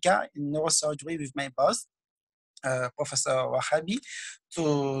Africa in neurosurgery with my boss, Professor Wahabi,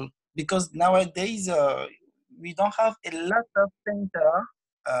 because nowadays we don't have a lot of center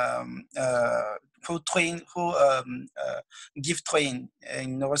who give train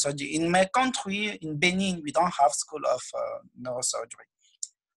in neurosurgery. In my country, in Benin, we don't have school of neurosurgery.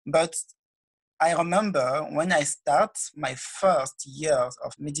 But I remember when I start my first years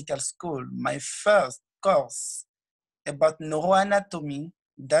of medical school, my first course about neuroanatomy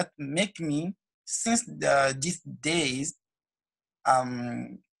that make me, since these days,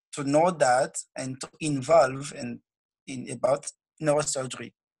 to know that and to involve in about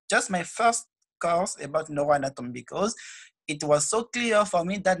neurosurgery. Just my first course about neuroanatomy, because it was so clear for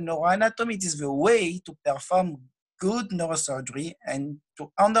me that neuroanatomy is the way to perform good neurosurgery and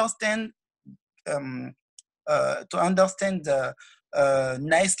to understand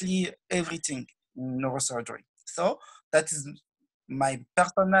nicely everything in neurosurgery. So that is my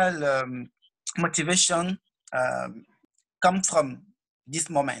personal motivation come from this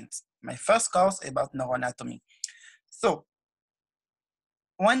moment, my first course about neuroanatomy. So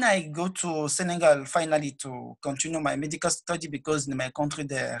when I go to Senegal finally to continue my medical study, because in my country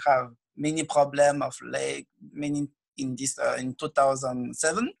they have many problems of leg, many in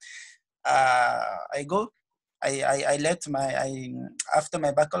 2007, I left after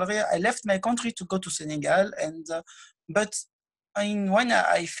my baccalaureate, I left my country to go to Senegal, and when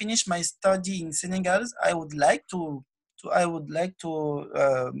I finish my study in Senegal, I would like to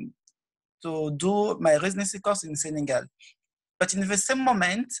do my residency course in Senegal. But in the same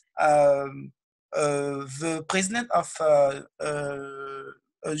moment, the president of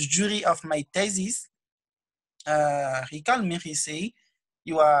a jury of my thesis, he called me. He said,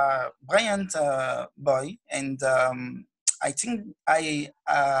 "You are a brilliant boy, and I think I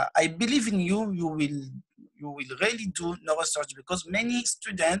believe in you. You will really do neurosurgery, because many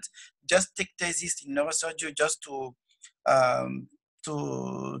students just take thesis in neurosurgery just to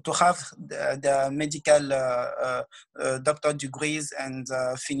have the medical doctor degrees and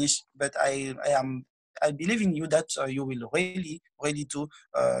finish. But I believe in you that you will really do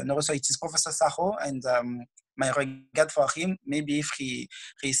neurosurgery." It is Professor Saho, and my regard for him. Maybe if he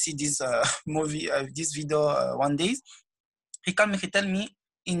see this this video one day, he tell me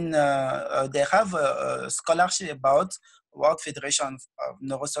they have a scholarship about World Federation of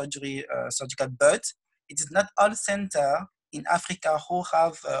Neurosurgery surgical, but it is not all center in Africa who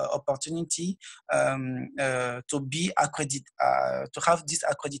have opportunity to be accredited, to have this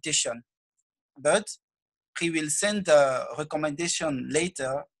accreditation. But he will send a recommendation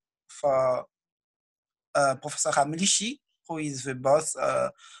later for Professor Hamlishi, who is the boss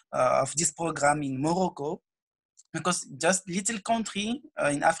of this program in Morocco, because just little country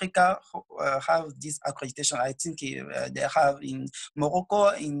in Africa have this accreditation. I think they have in Morocco,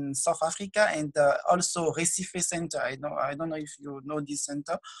 in South Africa, and also Recife Center. I don't know if you know this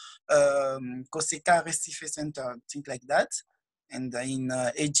center, Koseka Recife Center, things like that, and in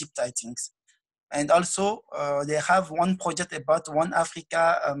Egypt, I think. And also they have one project about One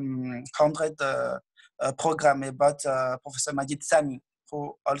Africa 100 program about Professor Majid Sami,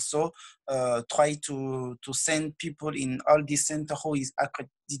 who also try to send people in all these centers who is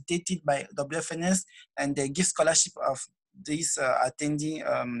accredited by WFNS, and they give scholarship of these attending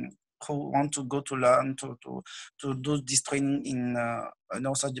who want to go to learn to do this training in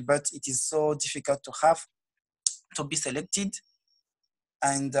neurosurgery. But it is so difficult to have to be selected.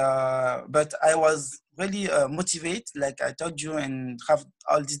 And but I was really motivated, like I told you, and have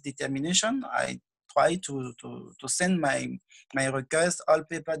all this determination. I try to send my request, all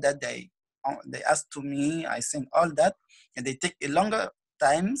paper that they asked to me. I send all that, and they take a longer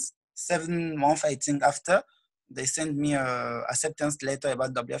times, 7 months I think after. They send me a acceptance letter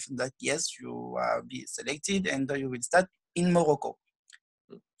about WF that yes, you will be selected and you will start in Morocco.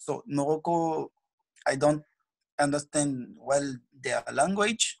 So Morocco, I don't understand well their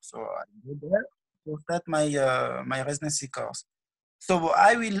language, so I go there to start my my residency course. So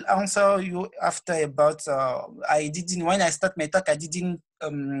I will answer you after about I didn't, when I start my talk, I didn't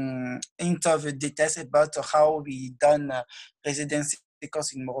enter the details about how we done residency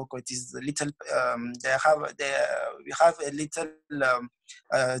course in Morocco. It is a little we have a little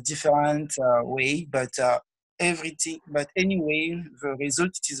different way, but everything. But anyway, the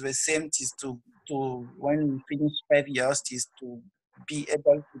result is the same. It is to when we finish 5 years, is to be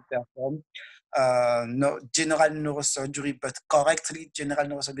able to perform no general neurosurgery, but correctly general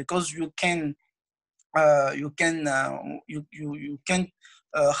neurosurgery, because you can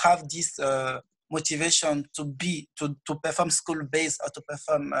have this motivation to perform school-based or to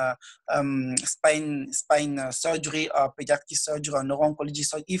perform spine surgery or pediatric surgery or neuro-oncology.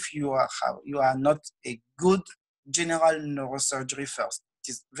 So if you are not a good general neurosurgery first, it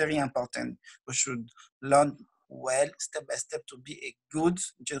is very important. We should learn well, step by step, to be a good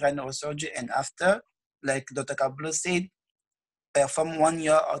general neurosurgery, and after, like Dr. Kabulo said, perform 1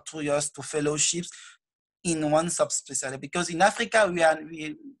 year or 2 years to fellowships in one subspecialty, because in Africa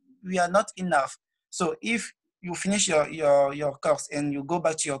we are not enough. So if you finish your course and you go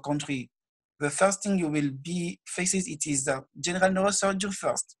back to your country, the first thing you will be faces it is general neurosurgery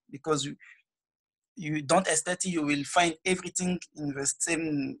first, because you don't expect you will find everything in the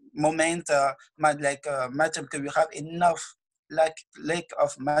same moment, material, because we have enough lack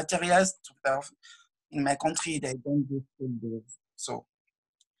of materials to perform. In my country, they don't do this. So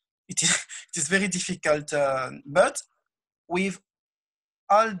it is very difficult. But with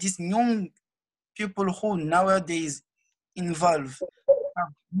all these young people who nowadays involve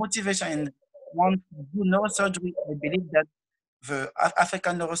motivation and want to do neurosurgery, I believe that the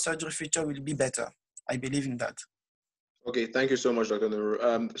African neurosurgery future will be better. I believe in that. Okay, thank you so much, Dr.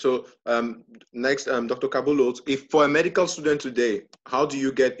 Nourou. Next, Dr. Kabulo, if for a medical student today, how do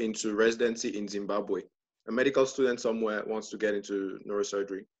you get into residency in Zimbabwe? A medical student somewhere wants to get into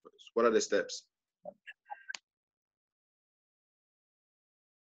neurosurgery. What are the steps?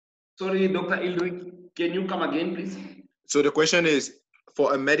 Sorry, Dr. Ildrik, can you come again, please? So the question is,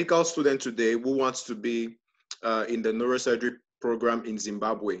 for a medical student today who wants to be in the neurosurgery program in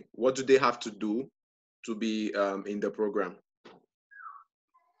Zimbabwe, what do they have to do to be in the program?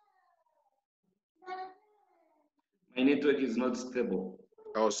 My network is not stable.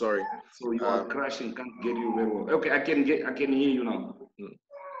 Oh, sorry. So you are crashing, can't get you very well. Okay, I can hear you now.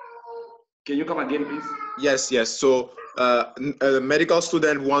 Can you come again, please? Yes. So a medical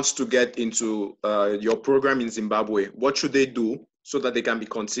student wants to get into your program in Zimbabwe. What should they do so that they can be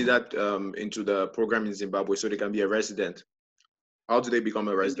considered into the program in Zimbabwe, so they can be a resident? How do they become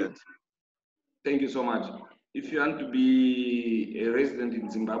a resident? Thank you so much. If you want to be a resident in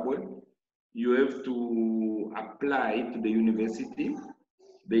Zimbabwe, you have to apply to the university.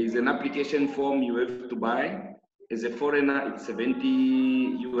 There is an application form you have to buy. As a foreigner, it's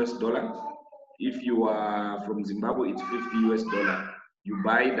 $70 US. If you are from Zimbabwe, it's $50 US. You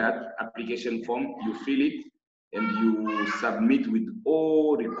buy that application form, you fill it, and you submit with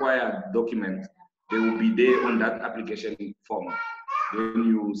all required documents. They will be there on that application form. Then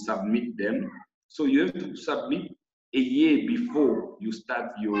you submit them. So you have to submit a year before you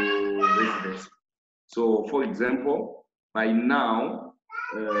start your residency. So for example, by now,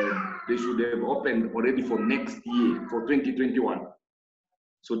 they should have opened already for next year, for 2021.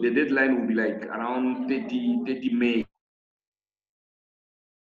 So the deadline will be like around 30 May.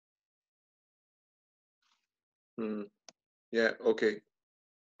 Yeah, okay.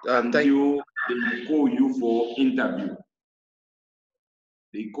 They call you for interview.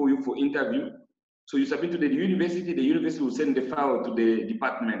 They call you for interview. So you submit to the university will send the file to the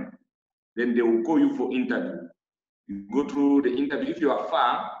department. Then they will call you for interview. You go through the interview. If you are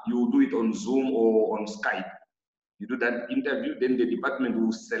far, you will do it on Zoom or on Skype. You do that interview, then the department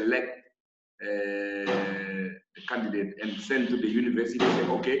will select the candidate and send to the university. Say,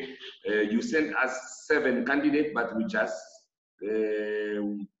 okay, you sent us 7 candidates, but we just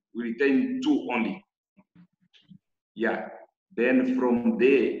we retain 2 only. Yeah. Then from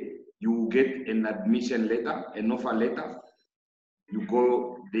there, you get an admission letter, an offer letter. You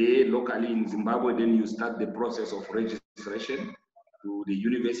go there locally in Zimbabwe, then you start the process of registration to the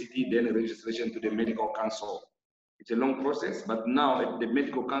university, then registration to the medical council. It's a long process, but now at the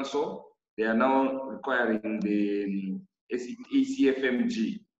medical council, they are now requiring the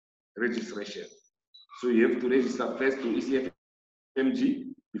ECFMG registration. So you have to register first to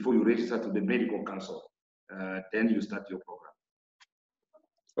ECFMG before you register to the medical council. Then you start your program.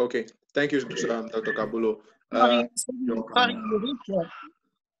 Okay, thank you, Dr. Kabulo. Sorry,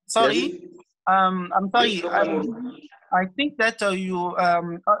 sorry. Yes? I'm sorry. Yes, I think that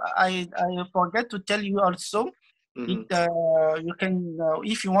I forget to tell you also. You can,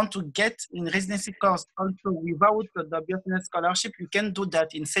 if you want to get in residency course also without the business scholarship, you can do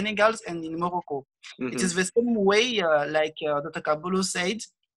that in Senegal and in Morocco. It is the same way, like Dr. Kabulo said.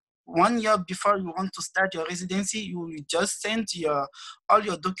 1 year before you want to start your residency, you will just send all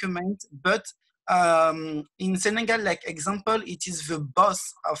your documents. But in Senegal, like example, it is the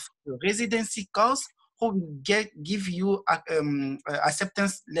boss of the residency course who will give you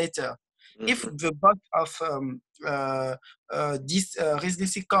acceptance letter. If the boss of this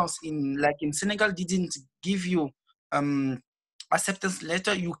residency course in Senegal didn't give you acceptance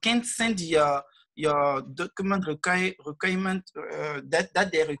letter, you can't send your document requirement that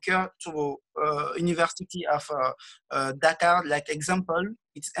they require to University of Dakar, like example.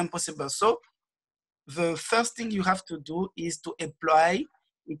 It's impossible. So the first thing you have to do is to apply.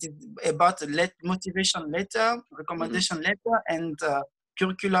 It is about motivation letter, recommendation letter, and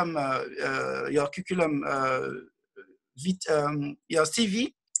curriculum, your curriculum, your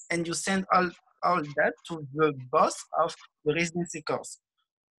CV, and you send all that to the boss of the residency course.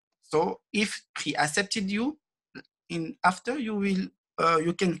 So if he accepted you, after you will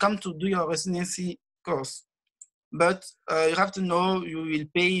you can come to do your residency course, but you have to know you will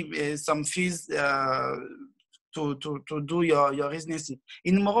pay some fees to do your residency.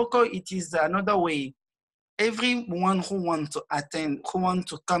 In Morocco, it is another way. Everyone who wants to attend, who wants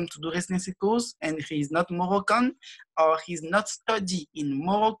to come to do residency course, and he is not Moroccan or he's not study in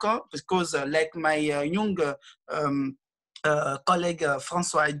Morocco, because like my young colleague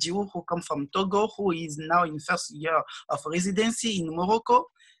François Adjiou, who come from Togo, who is now in first year of residency in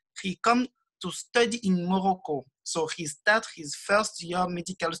Morocco, he come to study in Morocco. So he start his first year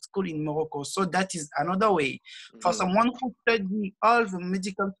medical school in Morocco. So that is another way. For someone who study all the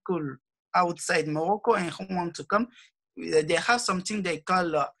medical school outside Morocco and who want to come, they have something they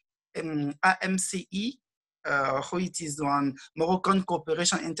call AMCE, who it is one Moroccan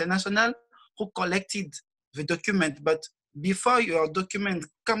Cooperation International, who collected the document. But before your document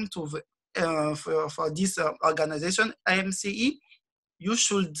come to the, for this organization, AMCE, you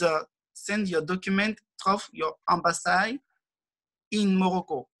should send your document through your embassy in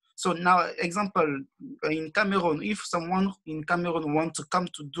Morocco. So now, example, in Cameroon, if someone in Cameroon wants to come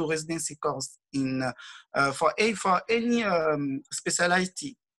to do residency course in for any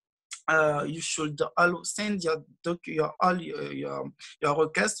specialty, you should send your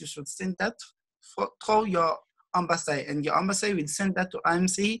request. You should send that through your embassy, and your embassy will send that to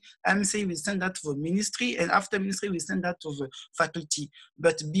AMCE. AMCE will send that to the ministry, and after ministry will send that to the faculty.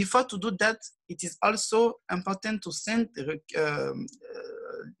 But before to do that, it is also important to send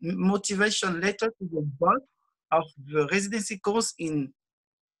motivation letter to the boss of the residency course in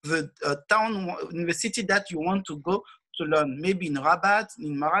the town, in the city that you want to go to learn. Maybe in Rabat,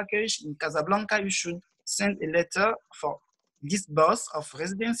 in Marrakesh, in Casablanca, you should send a letter for this boss of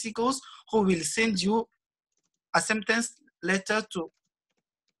residency course, who will send you acceptance letter to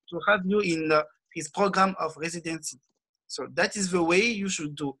have you in his program of residency. So that is the way you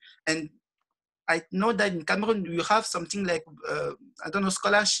should do. And I know that in Cameroon you have something like I don't know,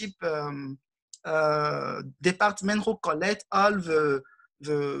 scholarship department who collect all the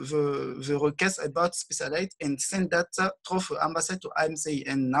requests about speciality and send that through embassy to AMCE.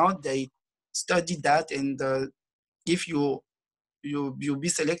 And now they study that, and if you'll be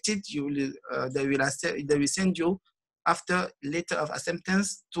selected, they will send you after letter of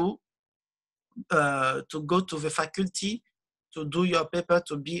acceptance to go to the faculty to do your paper,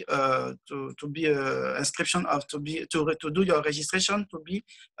 to be inscription of to do your registration to be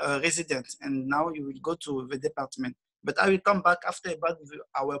resident. And now you will go to the department. But I will come back after about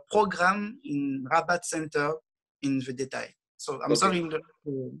our program in Rabat Center in the detail. So I'm sorry.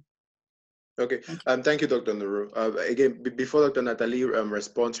 Okay, thank you, Dr. Nourou. Again, before Dr. Nathalie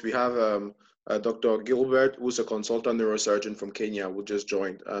responds, we have Dr. Gilbert, who's a consultant neurosurgeon from Kenya, who just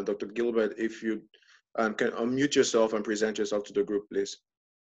joined. Dr. Gilbert, if you can unmute yourself and present yourself to the group, please.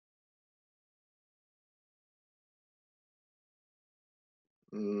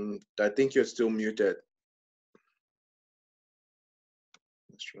 I think you're still muted.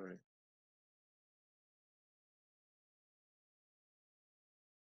 Let's try.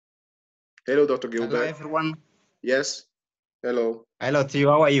 Hello, Dr. Gilbert. Hello, everyone. Yes. Hello. Hello to you.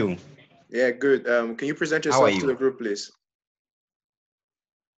 How are you? Yeah, good. Can you present yourself to the group, please?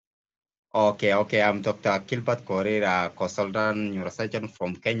 Okay. I'm Dr. Gilbert Correa, consultant neurosurgeon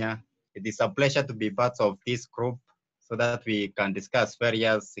from Kenya. It is a pleasure to be part of this group so that we can discuss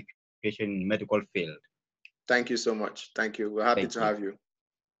various situations in medical field. Thank you so much. Thank you. We're happy to have you.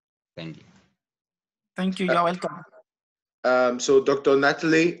 Thank you. Thank you. You're welcome. So Dr.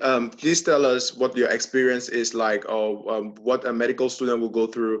 Nathalie, please tell us what your experience is like, or what a medical student will go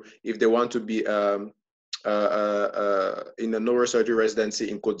through if they want to be in a neurosurgery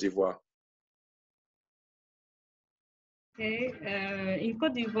residency in Côte d'Ivoire. Okay, in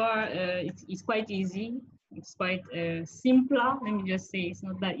Côte d'Ivoire, it's quite easy. It's quite simpler. Let me just say it's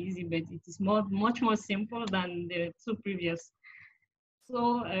not that easy, but it is much more simple than the two previous.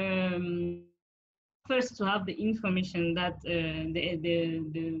 So first, to have the information that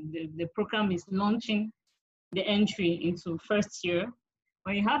the program is launching the entry into first year.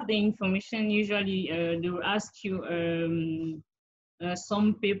 When you have the information, usually they will ask you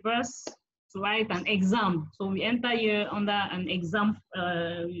some papers to write an exam. So we enter here under an exam,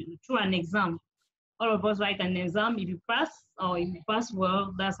 through an exam. All of us write an exam. If you pass, or if you pass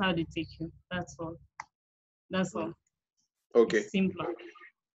well, that's how they take you. That's all. That's all. Okay. It's simpler.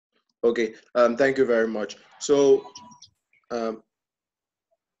 Okay. Thank you very much. So, okay,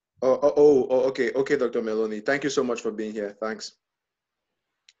 Dr. Meloni. Thank you so much for being here. Thanks.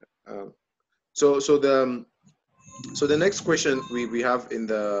 So the next question we have in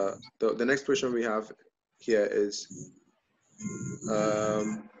the next question we have here is,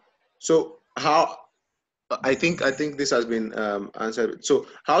 so how, I think this has been answered. So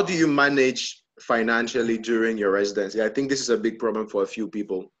how do you manage financially during your residency? I think this is a big problem for a few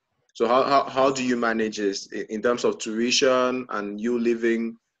people. So how do you manage this in terms of tuition and you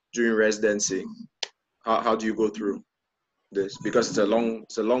living during residency? How do you go through this? Because it's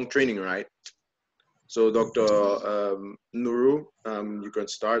a long training, right? So Dr. Nourou, you can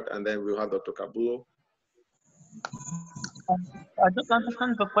start, and then we'll have Dr. Kabulo. I don't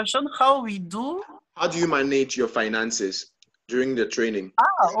understand the question. How we do? How do you manage your finances during the training?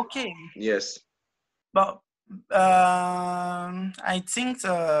 Okay. Yes. But I think,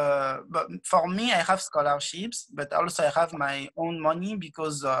 but for me, I have scholarships, but also I have my own money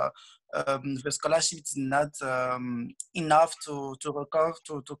because the scholarship is not enough to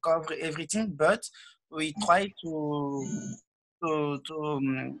cover everything. But we try to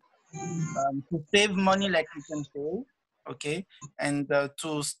save money like we can save, okay, and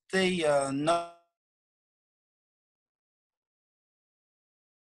to stay not.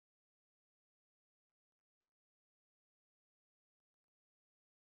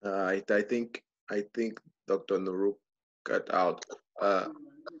 I think Dr. Nourou cut out.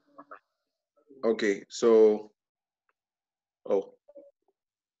 Okay, so to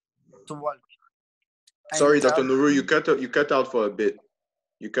work. Sorry, Dr. Nourou, you cut out for a bit.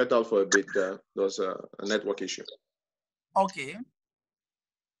 You cut out for a bit. There was a network issue. Okay.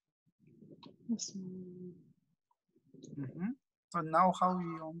 So now how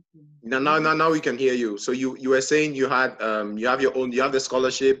you? Now we can hear you. So you were saying you had you have the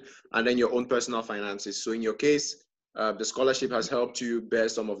scholarship and then your own personal finances. So in your case, the scholarship has helped you bear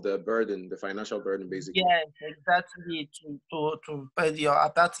some of the burden, the financial burden, basically. Yes, exactly. To pay your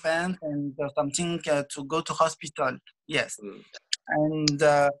apartment and something to go to hospital. Yes. And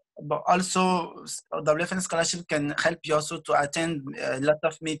but also WFN scholarship can help you also to attend a lot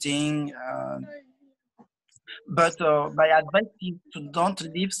of meetings. But my advice is to don't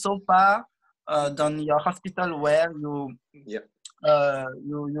live so far than your hospital where you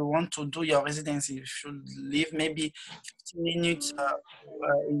you want to do your residency. You should live maybe 15 minutes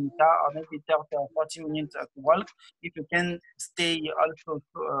in car, or maybe 30 or 40 minutes at walk. If you can stay also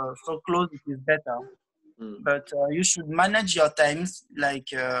so close, it is better. But you should manage your times,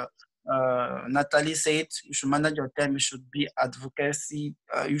 like Nathalie said. You should manage your time. You should be advocacy.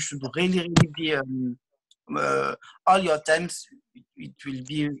 You should really be all your times. It will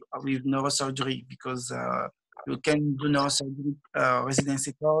be with neurosurgery, because you can do neurosurgery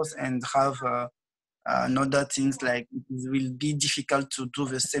residency course and have other things, like it will be difficult to do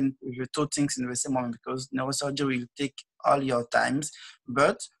the two things in the same moment, because neurosurgery will take all your times,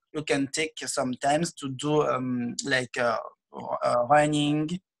 but you can take some times to do like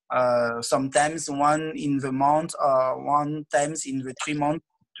running, sometimes one in the month or one times in the 3 months,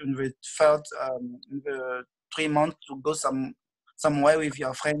 in the third in the 3 months to go somewhere with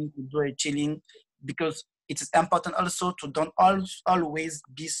your friend to do a chilling, because it is important also to don't always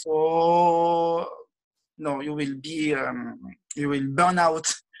be so, no, you will be, you will burn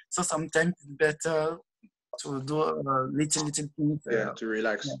out. So sometimes it's better to do little things. To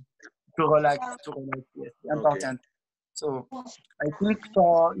relax. Yeah, to relax, yes, important. Okay. So I think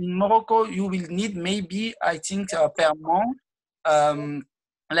for in Morocco, you will need maybe, I think per month,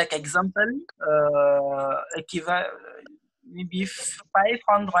 like example, maybe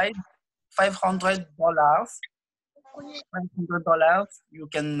 $500 you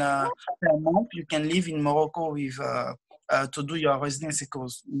can per month you can live in Morocco with to do your residency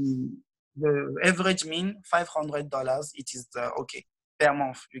course. The average mean $500. It is okay per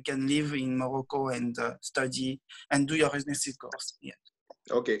month. You can live in Morocco and study and do your residency course. Yeah.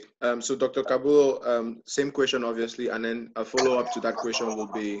 Okay. So Dr. Kabulo, same question obviously, and then a follow up to that question will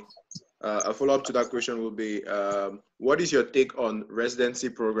be. What is your take on residency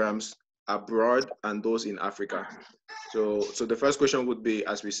programs abroad and those in Africa? So the first question would be,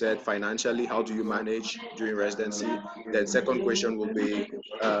 as we said, financially, how do you manage during residency? Then second question will be,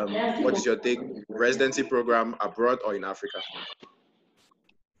 what is your take, residency program abroad or in Africa?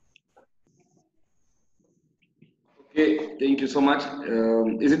 Okay, thank you so much.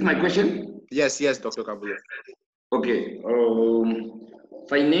 Is it my question? Yes, Dr. Kabulo. Okay.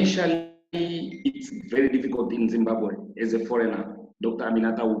 Financially, it's very difficult in Zimbabwe as a foreigner. Dr.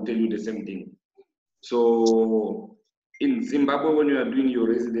 Aminata will tell you the same thing. So in Zimbabwe, when you are doing your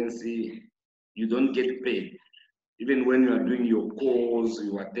residency, you don't get paid. Even when you are doing your course,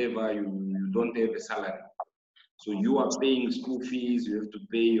 whatever, you don't have a salary. So you are paying school fees, you have to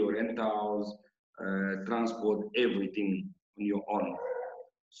pay your rentals, transport, everything on your own.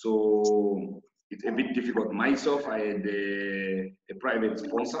 So it's a bit difficult. Myself, I had a private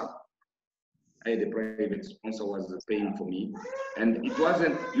sponsor. Was paying for me. And it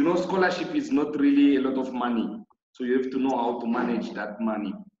wasn't, scholarship is not really a lot of money. So you have to know how to manage that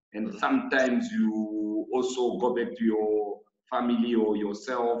money. And sometimes you also go back to your family or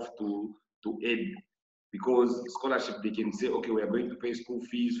yourself to aid. Because scholarship, they can say, okay, we are going to pay school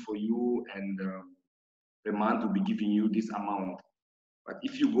fees for you, and per month will be giving you this amount. But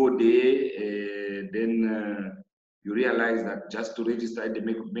if you go there, then you realize that just to register at the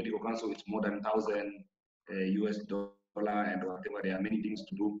medical council, it's more than $1,000 US and whatever. There are many things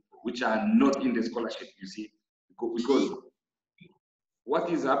to do which are not in the scholarship, you see. Because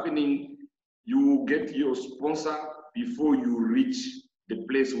what is happening, you get your sponsor before you reach the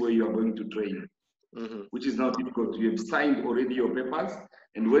place where you are going to train. Which is not difficult. You have signed already your papers,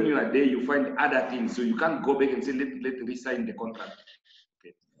 and when you are there, you find other things. So you can't go back and say, let re-sign the contract.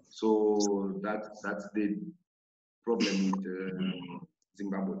 Okay. So that's the problem with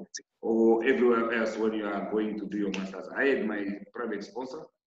Zimbabwe or everywhere else when you are going to do your masters. I had my private sponsor,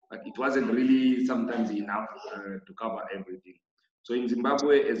 but it wasn't really sometimes enough to cover everything. So in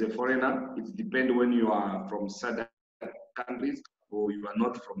Zimbabwe, as a foreigner, it depends when you are from SADC countries or you are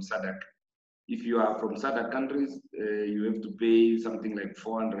not from SADC. If you are from SADC countries, you have to pay something like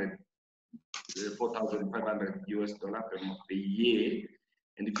 $4,500 US per year.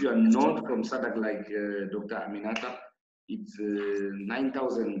 And if you are not from SADC, like Dr. Aminata, it's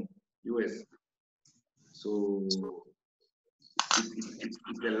 9,000 US. So it's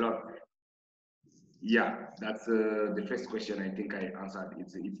a lot. Yeah, that's the first question I think I answered.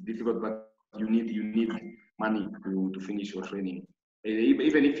 It's difficult, but you need money to finish your training.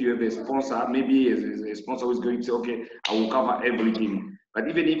 Even if you have a sponsor, maybe a sponsor who is going to say, okay, I will cover everything. But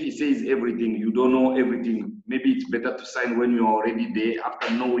even if he says everything, you don't know everything. Maybe it's better to sign when you're already there after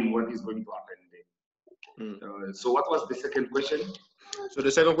knowing what is going to happen there. So what was the second question? So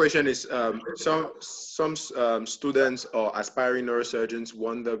the second question is, some students or aspiring neurosurgeons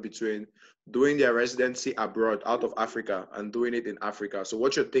wonder between doing their residency abroad, out of Africa, and doing it in Africa. So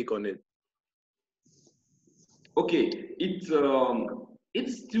what's your take on it? Okay, it's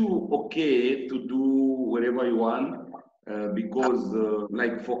still okay to do whatever you want because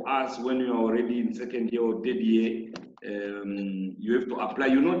like for us, when you're already in second year or third year, you have to apply.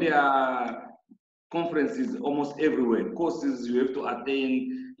 There are conferences almost everywhere, courses you have to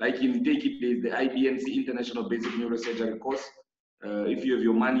attend. Like in Take It, there's the IBNC International Basic Neurosurgery course. If you have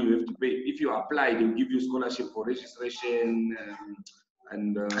your money, you have to pay. If you apply, they'll give you scholarship for registration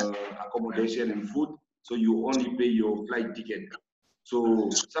and accommodation and food. So you only pay your flight ticket. So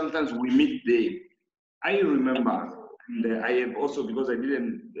sometimes we meet there. I remember, and I have also, because I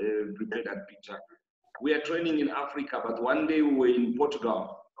didn't prepare that picture, we are training in Africa, but one day we were in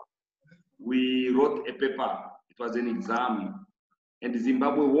Portugal. We wrote a paper. It was an exam, and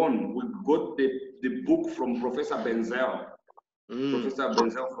Zimbabwe won. We got the book from Professor Benzel. Professor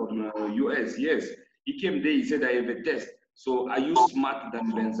Benzel from US, yes. He came there, he said, I have a test. So are you smarter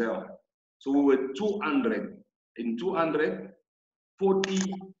than Benzel? So we were 200. In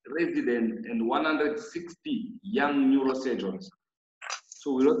 240 residents and 160 young neurosurgeons.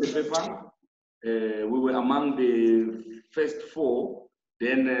 So we wrote the paper. We were among the first 4.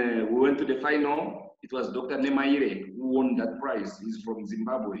 Then we went to the final. It was Dr. Nemaire who won that prize. He's from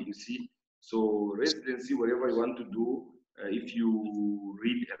Zimbabwe, you see. So residency, whatever you want to do, if you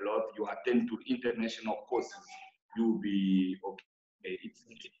read a lot, you attend to international courses, you'll be okay. It's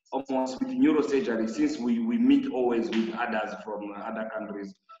almost with neurosurgery, since we meet always with others from other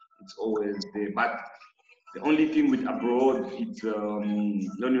countries, it's always there. But the only thing with abroad, it's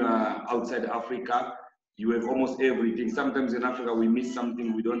when you are outside Africa, you have almost everything. Sometimes in Africa, we miss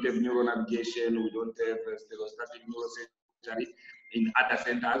something. We don't have neuronavigation, we don't have stereostatic neurosurgery. In other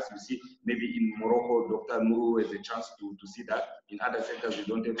centers, you see, maybe in Morocco, Dr. Nourou has a chance to see that. In other centers, we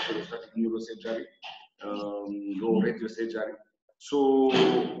don't have stereostatic neurosurgery or radiosurgery. So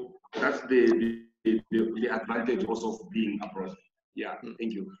that's the advantage also of being abroad. Yeah,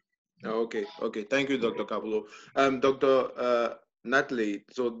 thank you. Okay, thank you, Dr. Kabulo. Dr. Nathalie,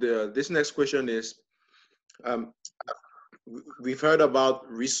 so this next question is, we've heard about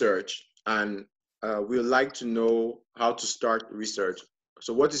research, and we would like to know how to start research.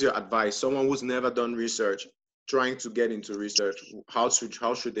 So what is your advice? Someone who's never done research, trying to get into research, how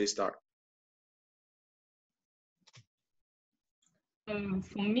should they start?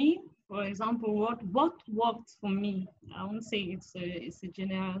 For me, for example, what worked for me, I won't say it's a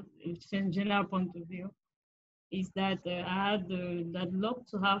general point of view, is that I had that luck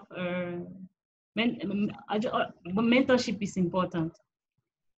to have mentorship is important.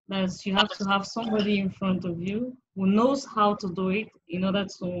 That you have to have somebody in front of you who knows how to do it in order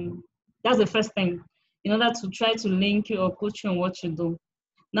to, that's the first thing, in order to try to link you or coach you on what you do.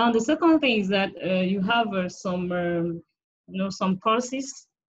 Now, the second thing is that you have some courses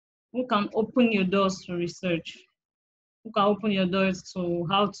who can open your doors to research, who can open your doors to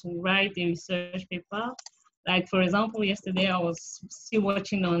how to write a research paper. Like, for example, yesterday I was still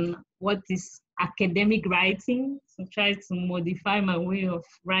watching on what is academic writing, so try to modify my way of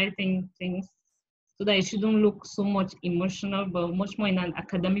writing things so that it shouldn't look so much emotional, but much more in an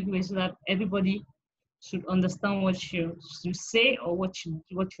academic way, so that everybody should understand what you say or what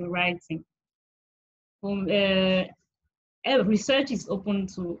you're writing. Research is open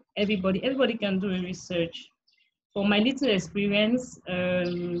to everybody. Everybody can do a research. For my little experience,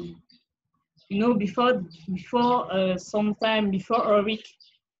 before ORIC,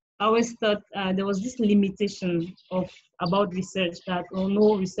 I always thought there was this limitation about research, that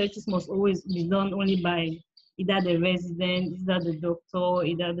no, researches must always be done only by either the resident, either the doctor,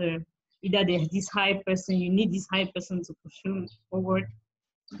 either this high person. You need this high person to push you forward.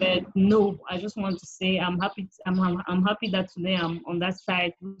 But no, I just want to say I'm happy that today I'm on that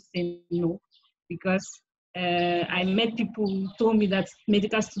side who say no, because I met people who told me that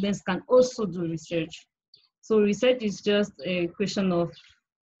medical students can also do research. So research is just a question of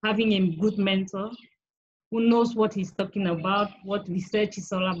having a good mentor who knows what he's talking about, what research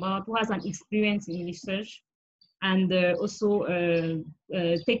is all about, who has an experience in research, and also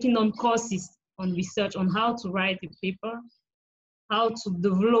taking on courses on research, on how to write a paper, how to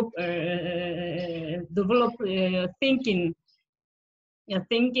develop thinking.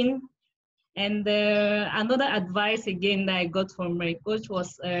 And another advice again that I got from my coach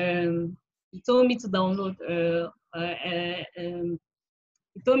was he told me to download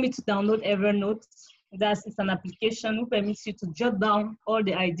Evernote. It's an application who permits you to jot down all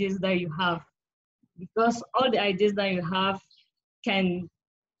the ideas that you have, because all the ideas that you have can,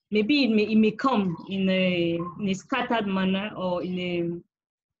 maybe it may come in a scattered manner, or in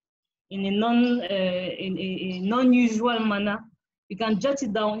a non-usual manner. You can jot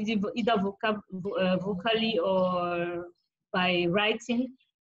it down either vocally or by writing,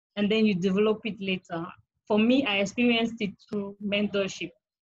 and then you develop it later. For me, I experienced it through mentorship,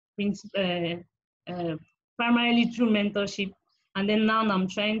 primarily through mentorship, and then now I'm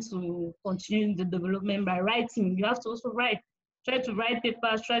trying to continue the development by writing. You have to also write. Try to write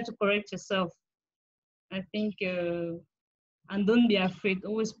papers, try to correct yourself. I think, and don't be afraid,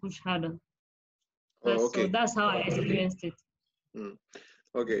 always push harder. So that's how I experienced it.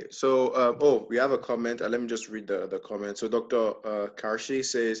 Okay, so we have a comment. Let me just read the comment. So Dr. Karshi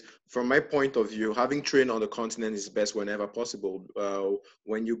says, from my point of view, having trained on the continent is best whenever possible.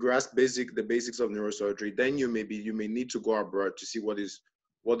 When you grasp the basics of neurosurgery, then you may need to go abroad to see what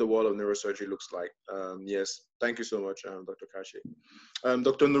the world of neurosurgery looks like. Yes, thank you so much, Dr. Karshi.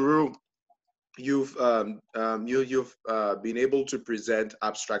 Dr. Nourou, you've been able to present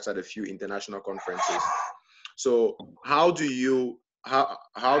abstracts at a few international conferences. So how does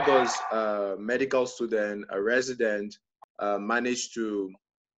a medical student, a resident, manage to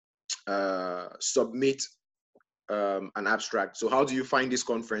submit an abstract? So how do you find these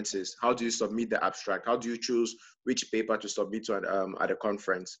conferences? How do you submit the abstract? How do you choose which paper to submit to at a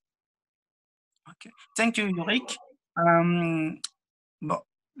conference? Okay, thank you, Yurik. But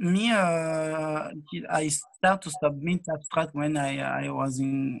me, I start to submit abstract when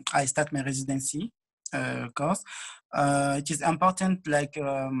I start my residency course. It is important, like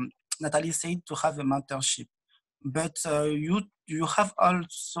Nathalie said, to have a mentorship, but you have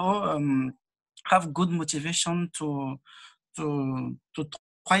also have good motivation to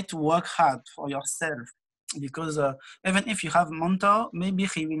try to work hard for yourself, because even if you have a mentor, maybe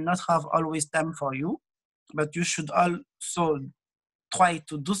he will not have always time for you, but you should also try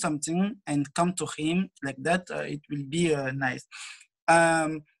to do something and come to him like that. It will be nice.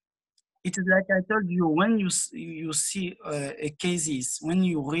 It is like I told you, when you see cases, when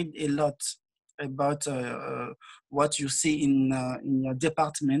you read a lot about what you see in your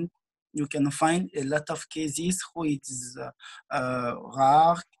department, you can find a lot of cases who it is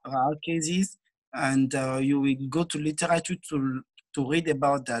rare cases, and you will go to literature to read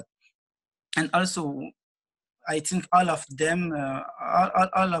about that. And also, I think all of them,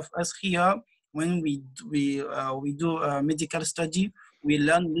 all of us here, when we do medical study, we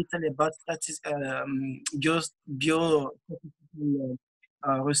learn little about bio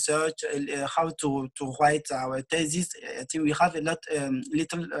research, how to write our thesis. I think we have a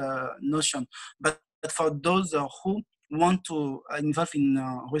little notion. But for those who want to involve in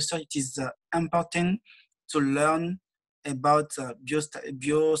research, it is important to learn about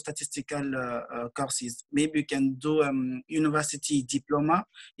biostatistical courses. Maybe you can do university diploma.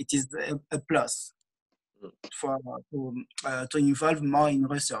 It is a plus for to involve more in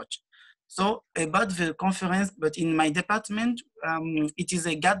research. So about the conference, but in my department, it is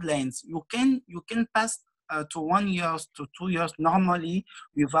a guidelines. You can pass to 1 year to 2 years normally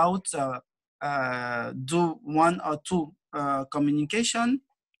without do 1 or 2 communication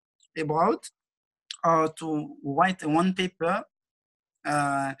abroad, or to write one paper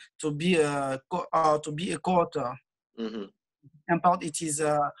to be a co-author. Mm-hmm. It is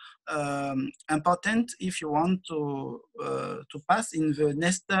important if you want to pass in the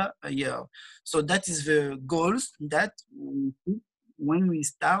next year. So that is the goals that we put when we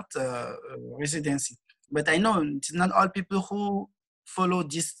start residency. But I know it's not all people who follow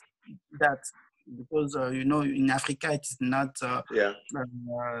that, because in Africa it is not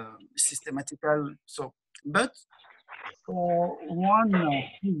systematical. So, but for one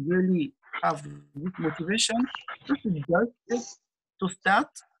who really have this motivation, you should just to start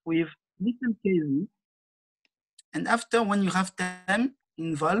with little cases, and after, when you have time,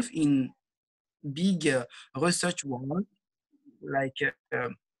 involved in big research work, like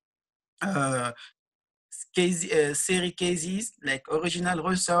series cases, like original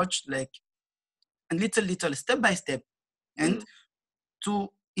research, like, and little step by step, and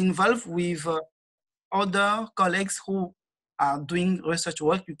to involve with other colleagues who are doing research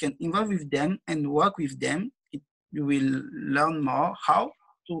work. You can involve with them and work with them. You will learn more how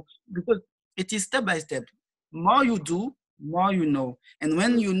to, because it is step by step. More you do, more you know. And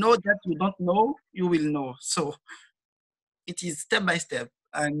when you know that you don't know, you will know. So it is step by step.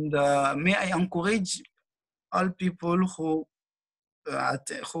 And may I encourage all people who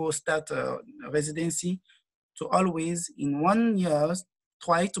start residency to always, in 1 year,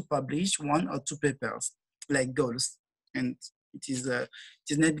 try to publish 1 or 2 papers, like goals. And it is not,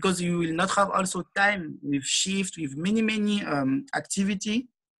 because you will not have also time with shift, with many activity.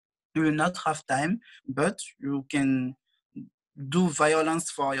 You will not have time, but you can do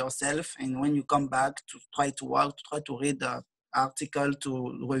violence for yourself. And when you come back, to try to work, to try to read the article,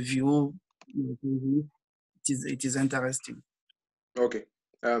 to review, it is interesting. Okay,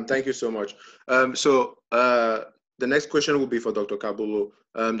 thank you so much. So the next question will be for Dr. Kabulo.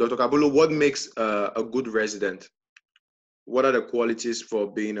 Dr. Kabulo, what makes a good resident? What are the qualities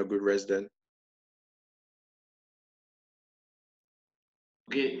for being a good resident?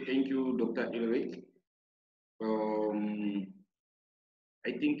 Okay, thank you, Dr. Eric.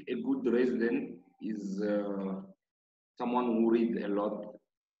 I think a good resident is someone who reads a lot,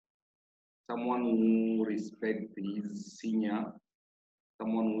 someone who respects his senior,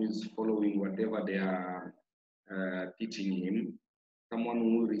 someone who is following whatever they are teaching him, someone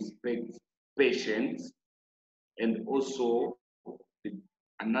who respects patients, and also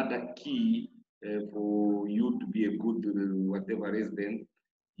another key for you to be a good whatever resident,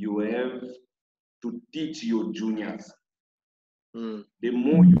 you have to teach your juniors. The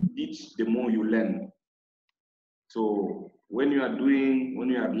more you teach, the more you learn. So when you are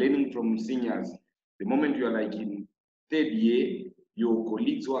learning from seniors, the moment you are like in third year, your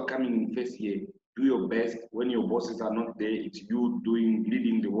colleagues who are coming in first year, do your best. When your bosses are not there, it's you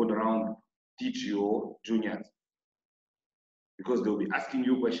leading the word around, teach your juniors. Because they'll be asking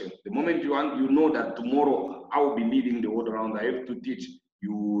you questions. The moment you know that tomorrow I will be leading the word around, I have to teach,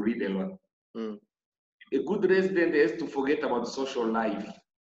 you read a lot. A good resident has to forget about social life.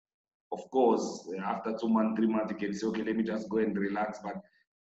 Of course, after 2 months, 3 months, you can say, okay, let me just go and relax, but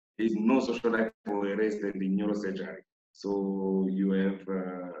there's no social life for a resident in neurosurgery. So you have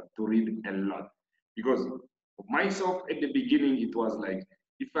to read a lot. Because for myself, at the beginning, it was like,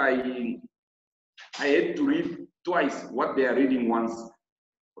 if I had to read twice what they are reading once,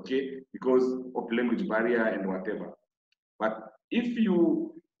 okay, because of language barrier and whatever. But if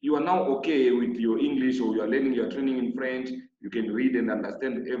you are now okay with your English, or you are learning, you are training in French, you can read and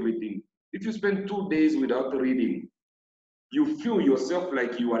understand everything. If you spend 2 days without reading, you feel yourself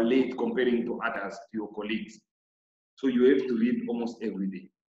like you are late comparing to others, to your colleagues. So you have to read almost every day.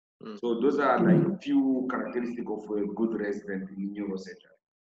 So those are like few characteristics of a good resident in neurosurgery.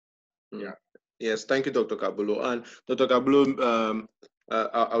 Yeah. Yes, thank you, Dr. Kabulo. And Dr. Kabulo,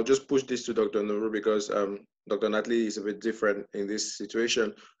 I'll just push this to Dr. Nourou because Dr. Nathalie is a bit different in this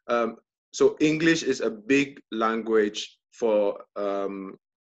situation. So English is a big language for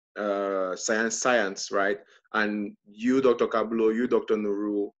science, right? And you, Dr. Kabulo, you, Dr.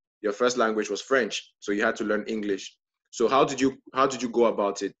 Nourou, your first language was French, so you had to learn English. So how did you go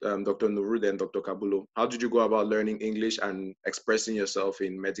about it, Dr. Nourou, then Dr. Kabulo? How did you go about learning English and expressing yourself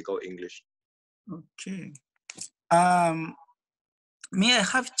in medical English? Okay. Me, I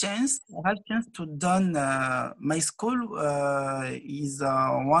have chance to done my school is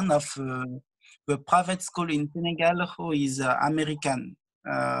one of the private school in Senegal who is American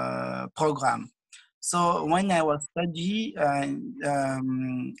program. So when I was study,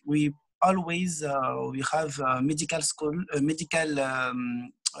 we always we have medical school, medical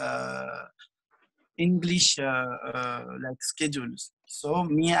English like schedules. So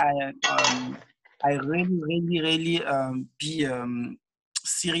me, I really be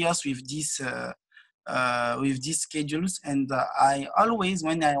serious with these schedules, and I always,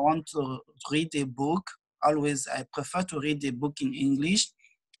 when I want to read a book, always I prefer to read a book in English.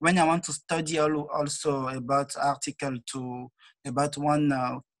 When I want to study also about article about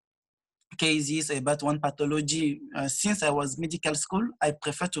one cases, about one pathology, since I was medical school, I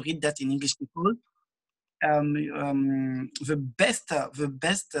prefer to read that in English because the best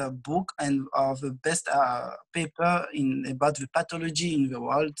book and the best paper about the pathology in the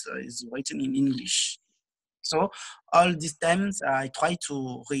world is written in English. So all these times I try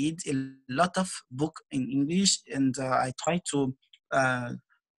to read a lot of book in English, and I try to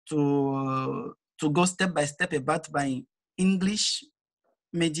go step by step about my English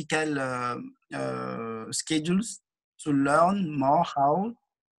medical schedules to learn more how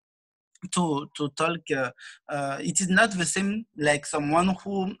to talk. It is not the same like someone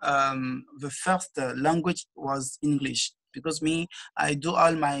who the first language was English, because me, I do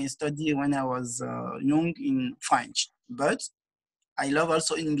all my study when I was young in French, but I love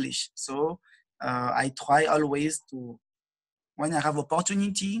also English. So I try always to, when I have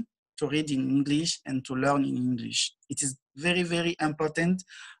opportunity, to read in English and to learn in English. It is very, very important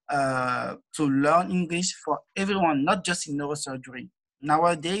to learn English for everyone, not just in neurosurgery.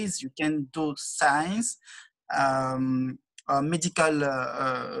 Nowadays, you can do science, medical,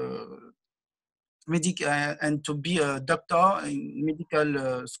 and to be a doctor in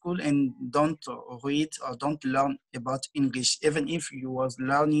medical school and don't read or don't learn about English, even if you was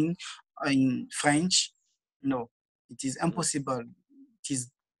learning in French. No, it is impossible. It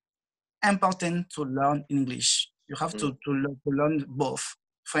is important to learn English. You have to learn both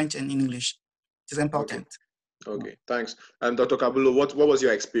French and English. It is important. Okay, thanks. Dr. Kabulo, what was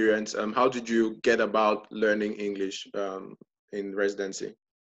your experience? How did you get about learning English in residency?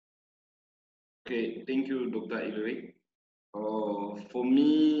 Okay, thank you, Dr. Ilri. For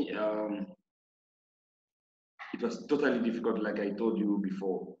me, it was totally difficult, like I told you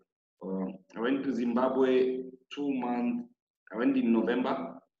before. I went to Zimbabwe 2 months. I went in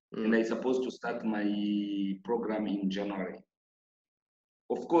November, and I supposed to start my program in January.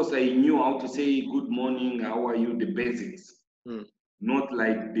 Of course, I knew how to say good morning, how are you, the basics, not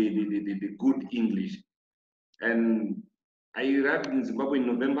like the good English. And I arrived in Zimbabwe in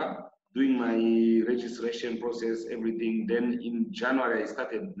November, doing my registration process, everything. Then in January, I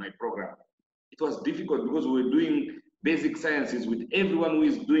started my program. It was difficult because we were doing basic sciences with everyone who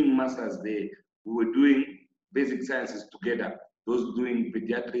is doing masters there. we were doing basic sciences together. Those doing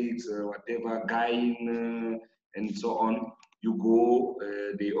pediatrics, whatever, gyne, and so on. You go,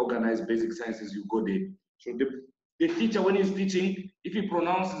 they organize basic sciences, you go there. So the teacher, when he's teaching, if he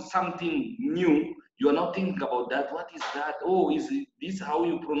pronounces something new, you are not thinking about that. What is that? Oh, is this how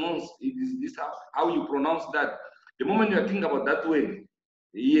you pronounce? Is this how you pronounce that? The moment you are thinking about that word,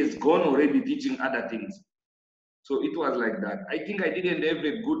 he has gone already teaching other things. So it was like that. I think I didn't have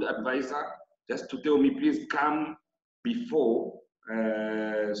a good advisor just to tell me, please come before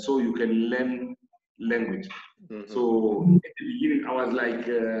so you can learn language. Mm-hmm. So at the beginning, I was like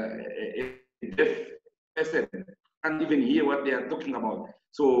a deaf person. I can't even hear what they are talking about.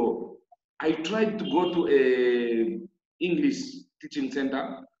 So I tried to go to a English teaching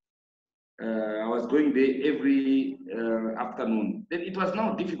center. I was going there every afternoon. Then it was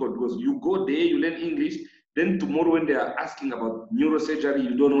now difficult because you go there, you learn English. Then tomorrow when they are asking about neurosurgery,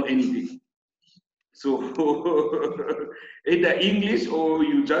 you don't know anything. So either English or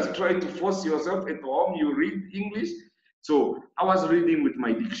you just try to force yourself at home, you read English. So I was reading with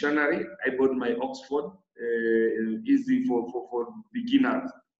my dictionary. I bought my Oxford, easy for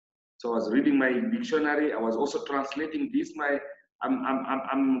beginners. So I was reading my dictionary. I was also translating this.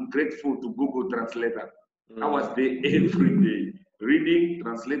 I'm grateful to Google Translator. I was there every day, reading,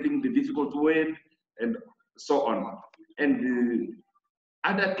 translating the difficult word, and so on. And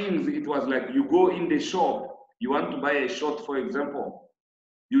other things, it was like you go in the shop, you want to buy a shot, for example,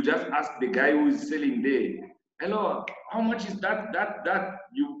 you just ask the guy who is selling there, hello, how much is that?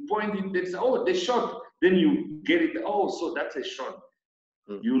 You point it, they say, oh, the shot. Then you get it, oh, so that's a shot.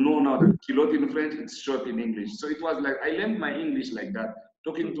 You know now that kilote in French, it's short in English. So it was like, I learned my English like that,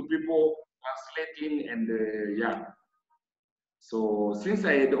 talking to people, translating, and yeah. So since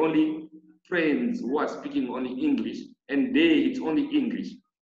I had only friends who are speaking only English, and it's only English.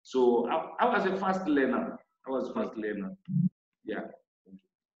 So I was a fast learner. Yeah.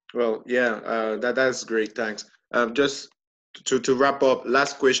 Well, yeah, that's great. Thanks. Just to wrap up,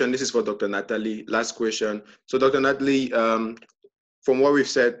 last question. This is for Dr. Nathalie. Last question. So, Dr. Nathalie, from what we've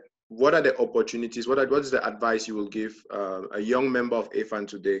said, what are the opportunities? What is the advice you will give a young member of AFAN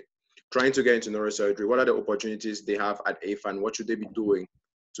today trying to get into neurosurgery? What are the opportunities they have at AFAN? What should they be doing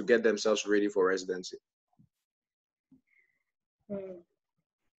to get themselves ready for residency?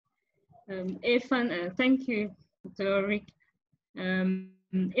 AFAN, thank you, Dr. Rick.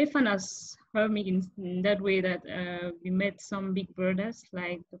 AFAN has helped me in that way that we met some big brothers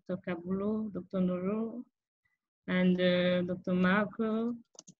like Dr. Kabulo, Dr. Nourou, and Dr. Marco,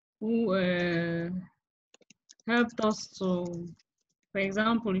 who helped us to, for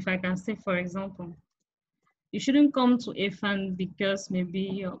example, if I can say, for example, you shouldn't come to AFAN because maybe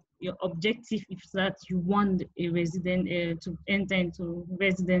your objective is that you want a resident to enter into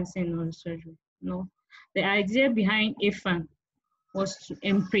residency in neurosurgery. No, the idea behind AFAN was to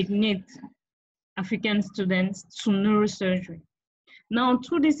impregnate African students to neurosurgery. Now,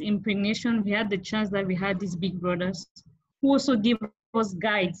 through this impregnation, we had the chance that we had these big brothers who also gave us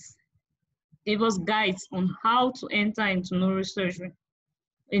guides on how to enter into neurosurgery,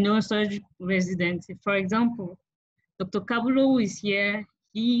 a neurosurgery residency. For example, Dr. Kabulo, who is here,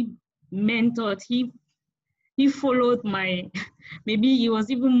 he mentored, he followed my, maybe he was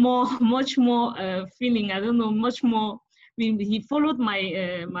even much more feeling, I don't know, much more, he followed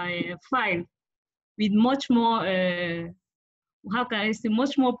my my file with much more, how can I say,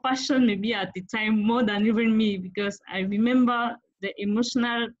 much more passion maybe at the time, more than even me, because I remember the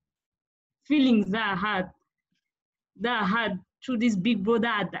emotional feelings that I had through this big brother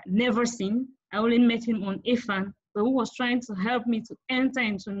I'd never seen. I only met him on AFAN, but who was trying to help me to enter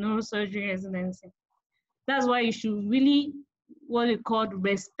into neurosurgery residency. That's why you should really, what you call,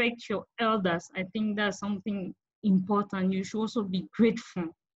 respect your elders. I think that's something important. You should also be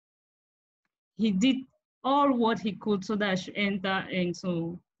grateful. He did all what he could so that I should enter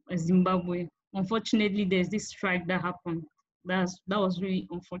into Zimbabwe. Unfortunately, there's this strike that happened. That was really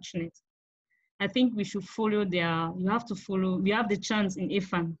unfortunate. I think we should follow we have the chance in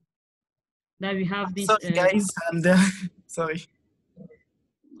AFAN that we have this. Sorry, guys, I'm there. Sorry.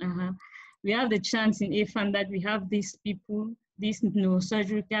 We have the chance in AFAN that we have these people, these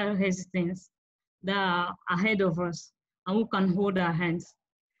neurosurgical residents that are ahead of us and who can hold our hands.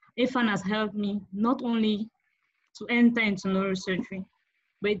 AFAN has helped me not only to enter into neurosurgery,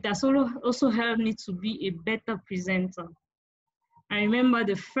 but it has also helped me to be a better presenter. I remember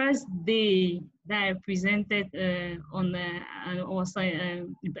the first day that I presented I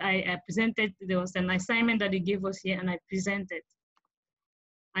presented, there was an assignment that they gave us here and I presented.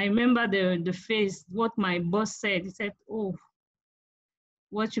 I remember the face, what my boss said. He said, oh,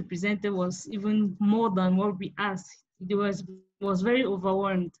 what you presented was even more than what we asked. It was very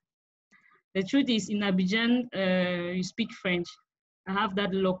overwhelmed. The truth is, in Abidjan, you speak French. I have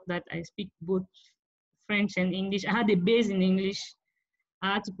that luck that I speak both French and English. I had a base in English.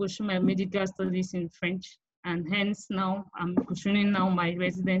 I had to pursue my medical studies in French, and hence now I'm pursuing now my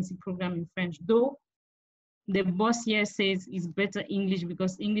residency program in French. Though the boss here says it's better English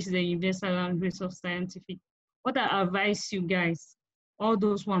because English is a universal language of scientific. What I advise you guys, all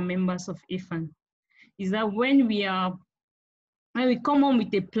those who are members of IFAN, is that when we come up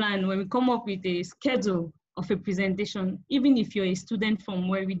with a plan, when we come up with a schedule of a presentation, even if you're a student from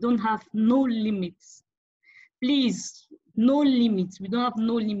where we don't have no limits, please, no limits. We don't have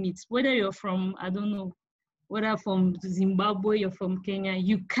no limits. Whether you're from, I don't know, whether from Zimbabwe, you're from Kenya,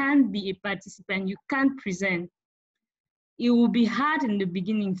 you can be a participant, you can present. It will be hard in the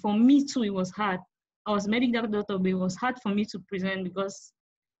beginning. For me too, it was hard. I was a medical doctor, but it was hard for me to present because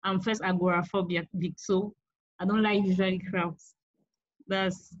I'm first agoraphobic, so I don't like usually crowds.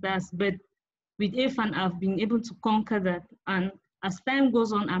 But with IFAN, I've been able to conquer that. And as time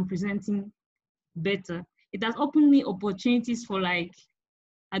goes on, I'm presenting better. It has opened me opportunities for, like,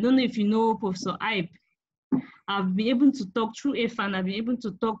 I don't know if you know Professor Ibe. I've been able to talk through IFAN. I've been able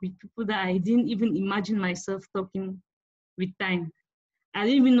to talk with people that I didn't even imagine myself talking with time. I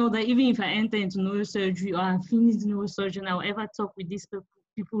didn't even know that even if I enter into neurosurgery or I finish neurosurgeon, I'll ever talk with these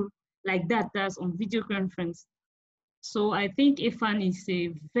people like that. That's on video conference. So I think IFAN is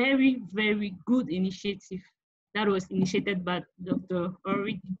a very, very good initiative that was initiated by Dr.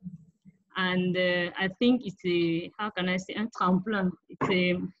 Ulrich. And I think it's a, how can I say, un tremplin. It's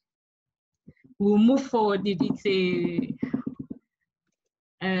a, we'll move forward. It's a,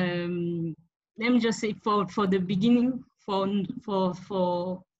 let me just say for the beginning, for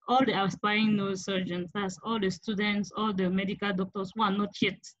all the aspiring neurosurgeons, that's all the students, all the medical doctors who are not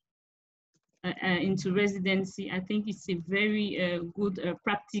yet into residency. I think it's a very good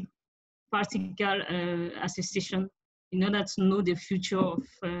practical association in order to know the future of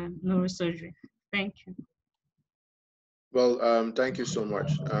neurosurgery. Thank you. Well, thank you so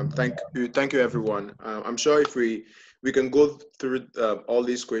much. Thank you, everyone. I'm sure if we can go through all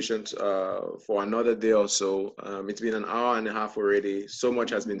these questions for another day or so. It's been an hour and a half already. So much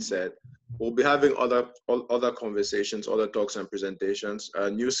has been said. We'll be having other conversations, other talks and presentations.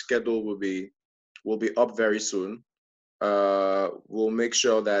 A new schedule will be up very soon. We'll make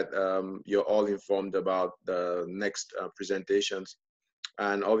sure that you're all informed about the next presentations.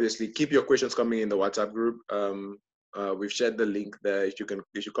 And obviously, keep your questions coming in the WhatsApp group. We've shared the link there. If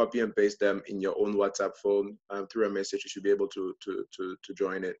you copy and paste them in your own WhatsApp phone through a message, you should be able to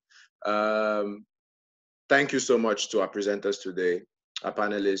join it. Thank you so much to our presenters today, our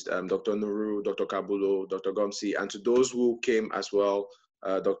panelists, Dr. Nourou, Dr. Kabulo, Dr. Ghomsi, and to those who came as well,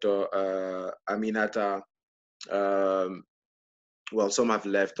 Dr. Aminata. Well, some have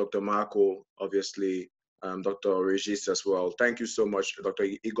left, Dr. Marco, obviously, Dr. Regis as well. Thank you so much, Dr.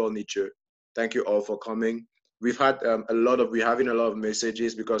 Igor Nietzsche. Thank you all for coming. We've had we're having a lot of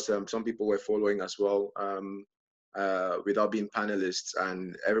messages because some people were following as well without being panelists,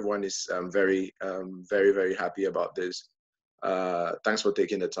 and everyone is very, very happy about this. Thanks for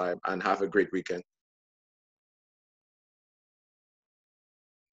taking the time and have a great weekend.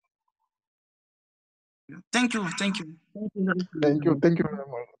 Thank you. Thank you very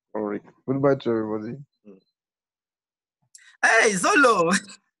much, Ulrich. Goodbye to everybody. Hey, Zolo!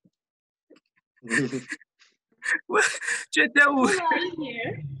 Tu étais où?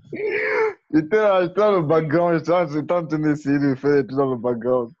 J'étais dans le background, j'étais en train d'essayer de faire des trucs dans le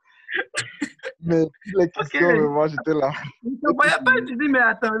background. Mais les questions, moi, j'étais là. Je ne voyais pas, tu dis, mais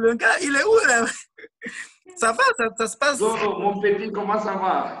attends, le gars, il est où là? Ça va, ça se passe? Zolo, mon petit, comment ça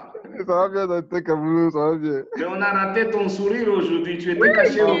va? Ça va bien, Dr. Kabulo, ça va bien. Mais on a raté ton sourire aujourd'hui, tu étais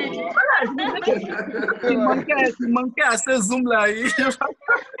caché au fond. Il manquait à ce zoom là. Il ne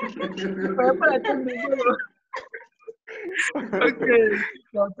fallait pas la tête de Zolo. Ok,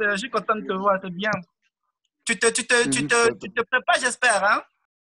 donc, je suis content de te voir, c'est bien. Tu te prépares, j'espère, hein?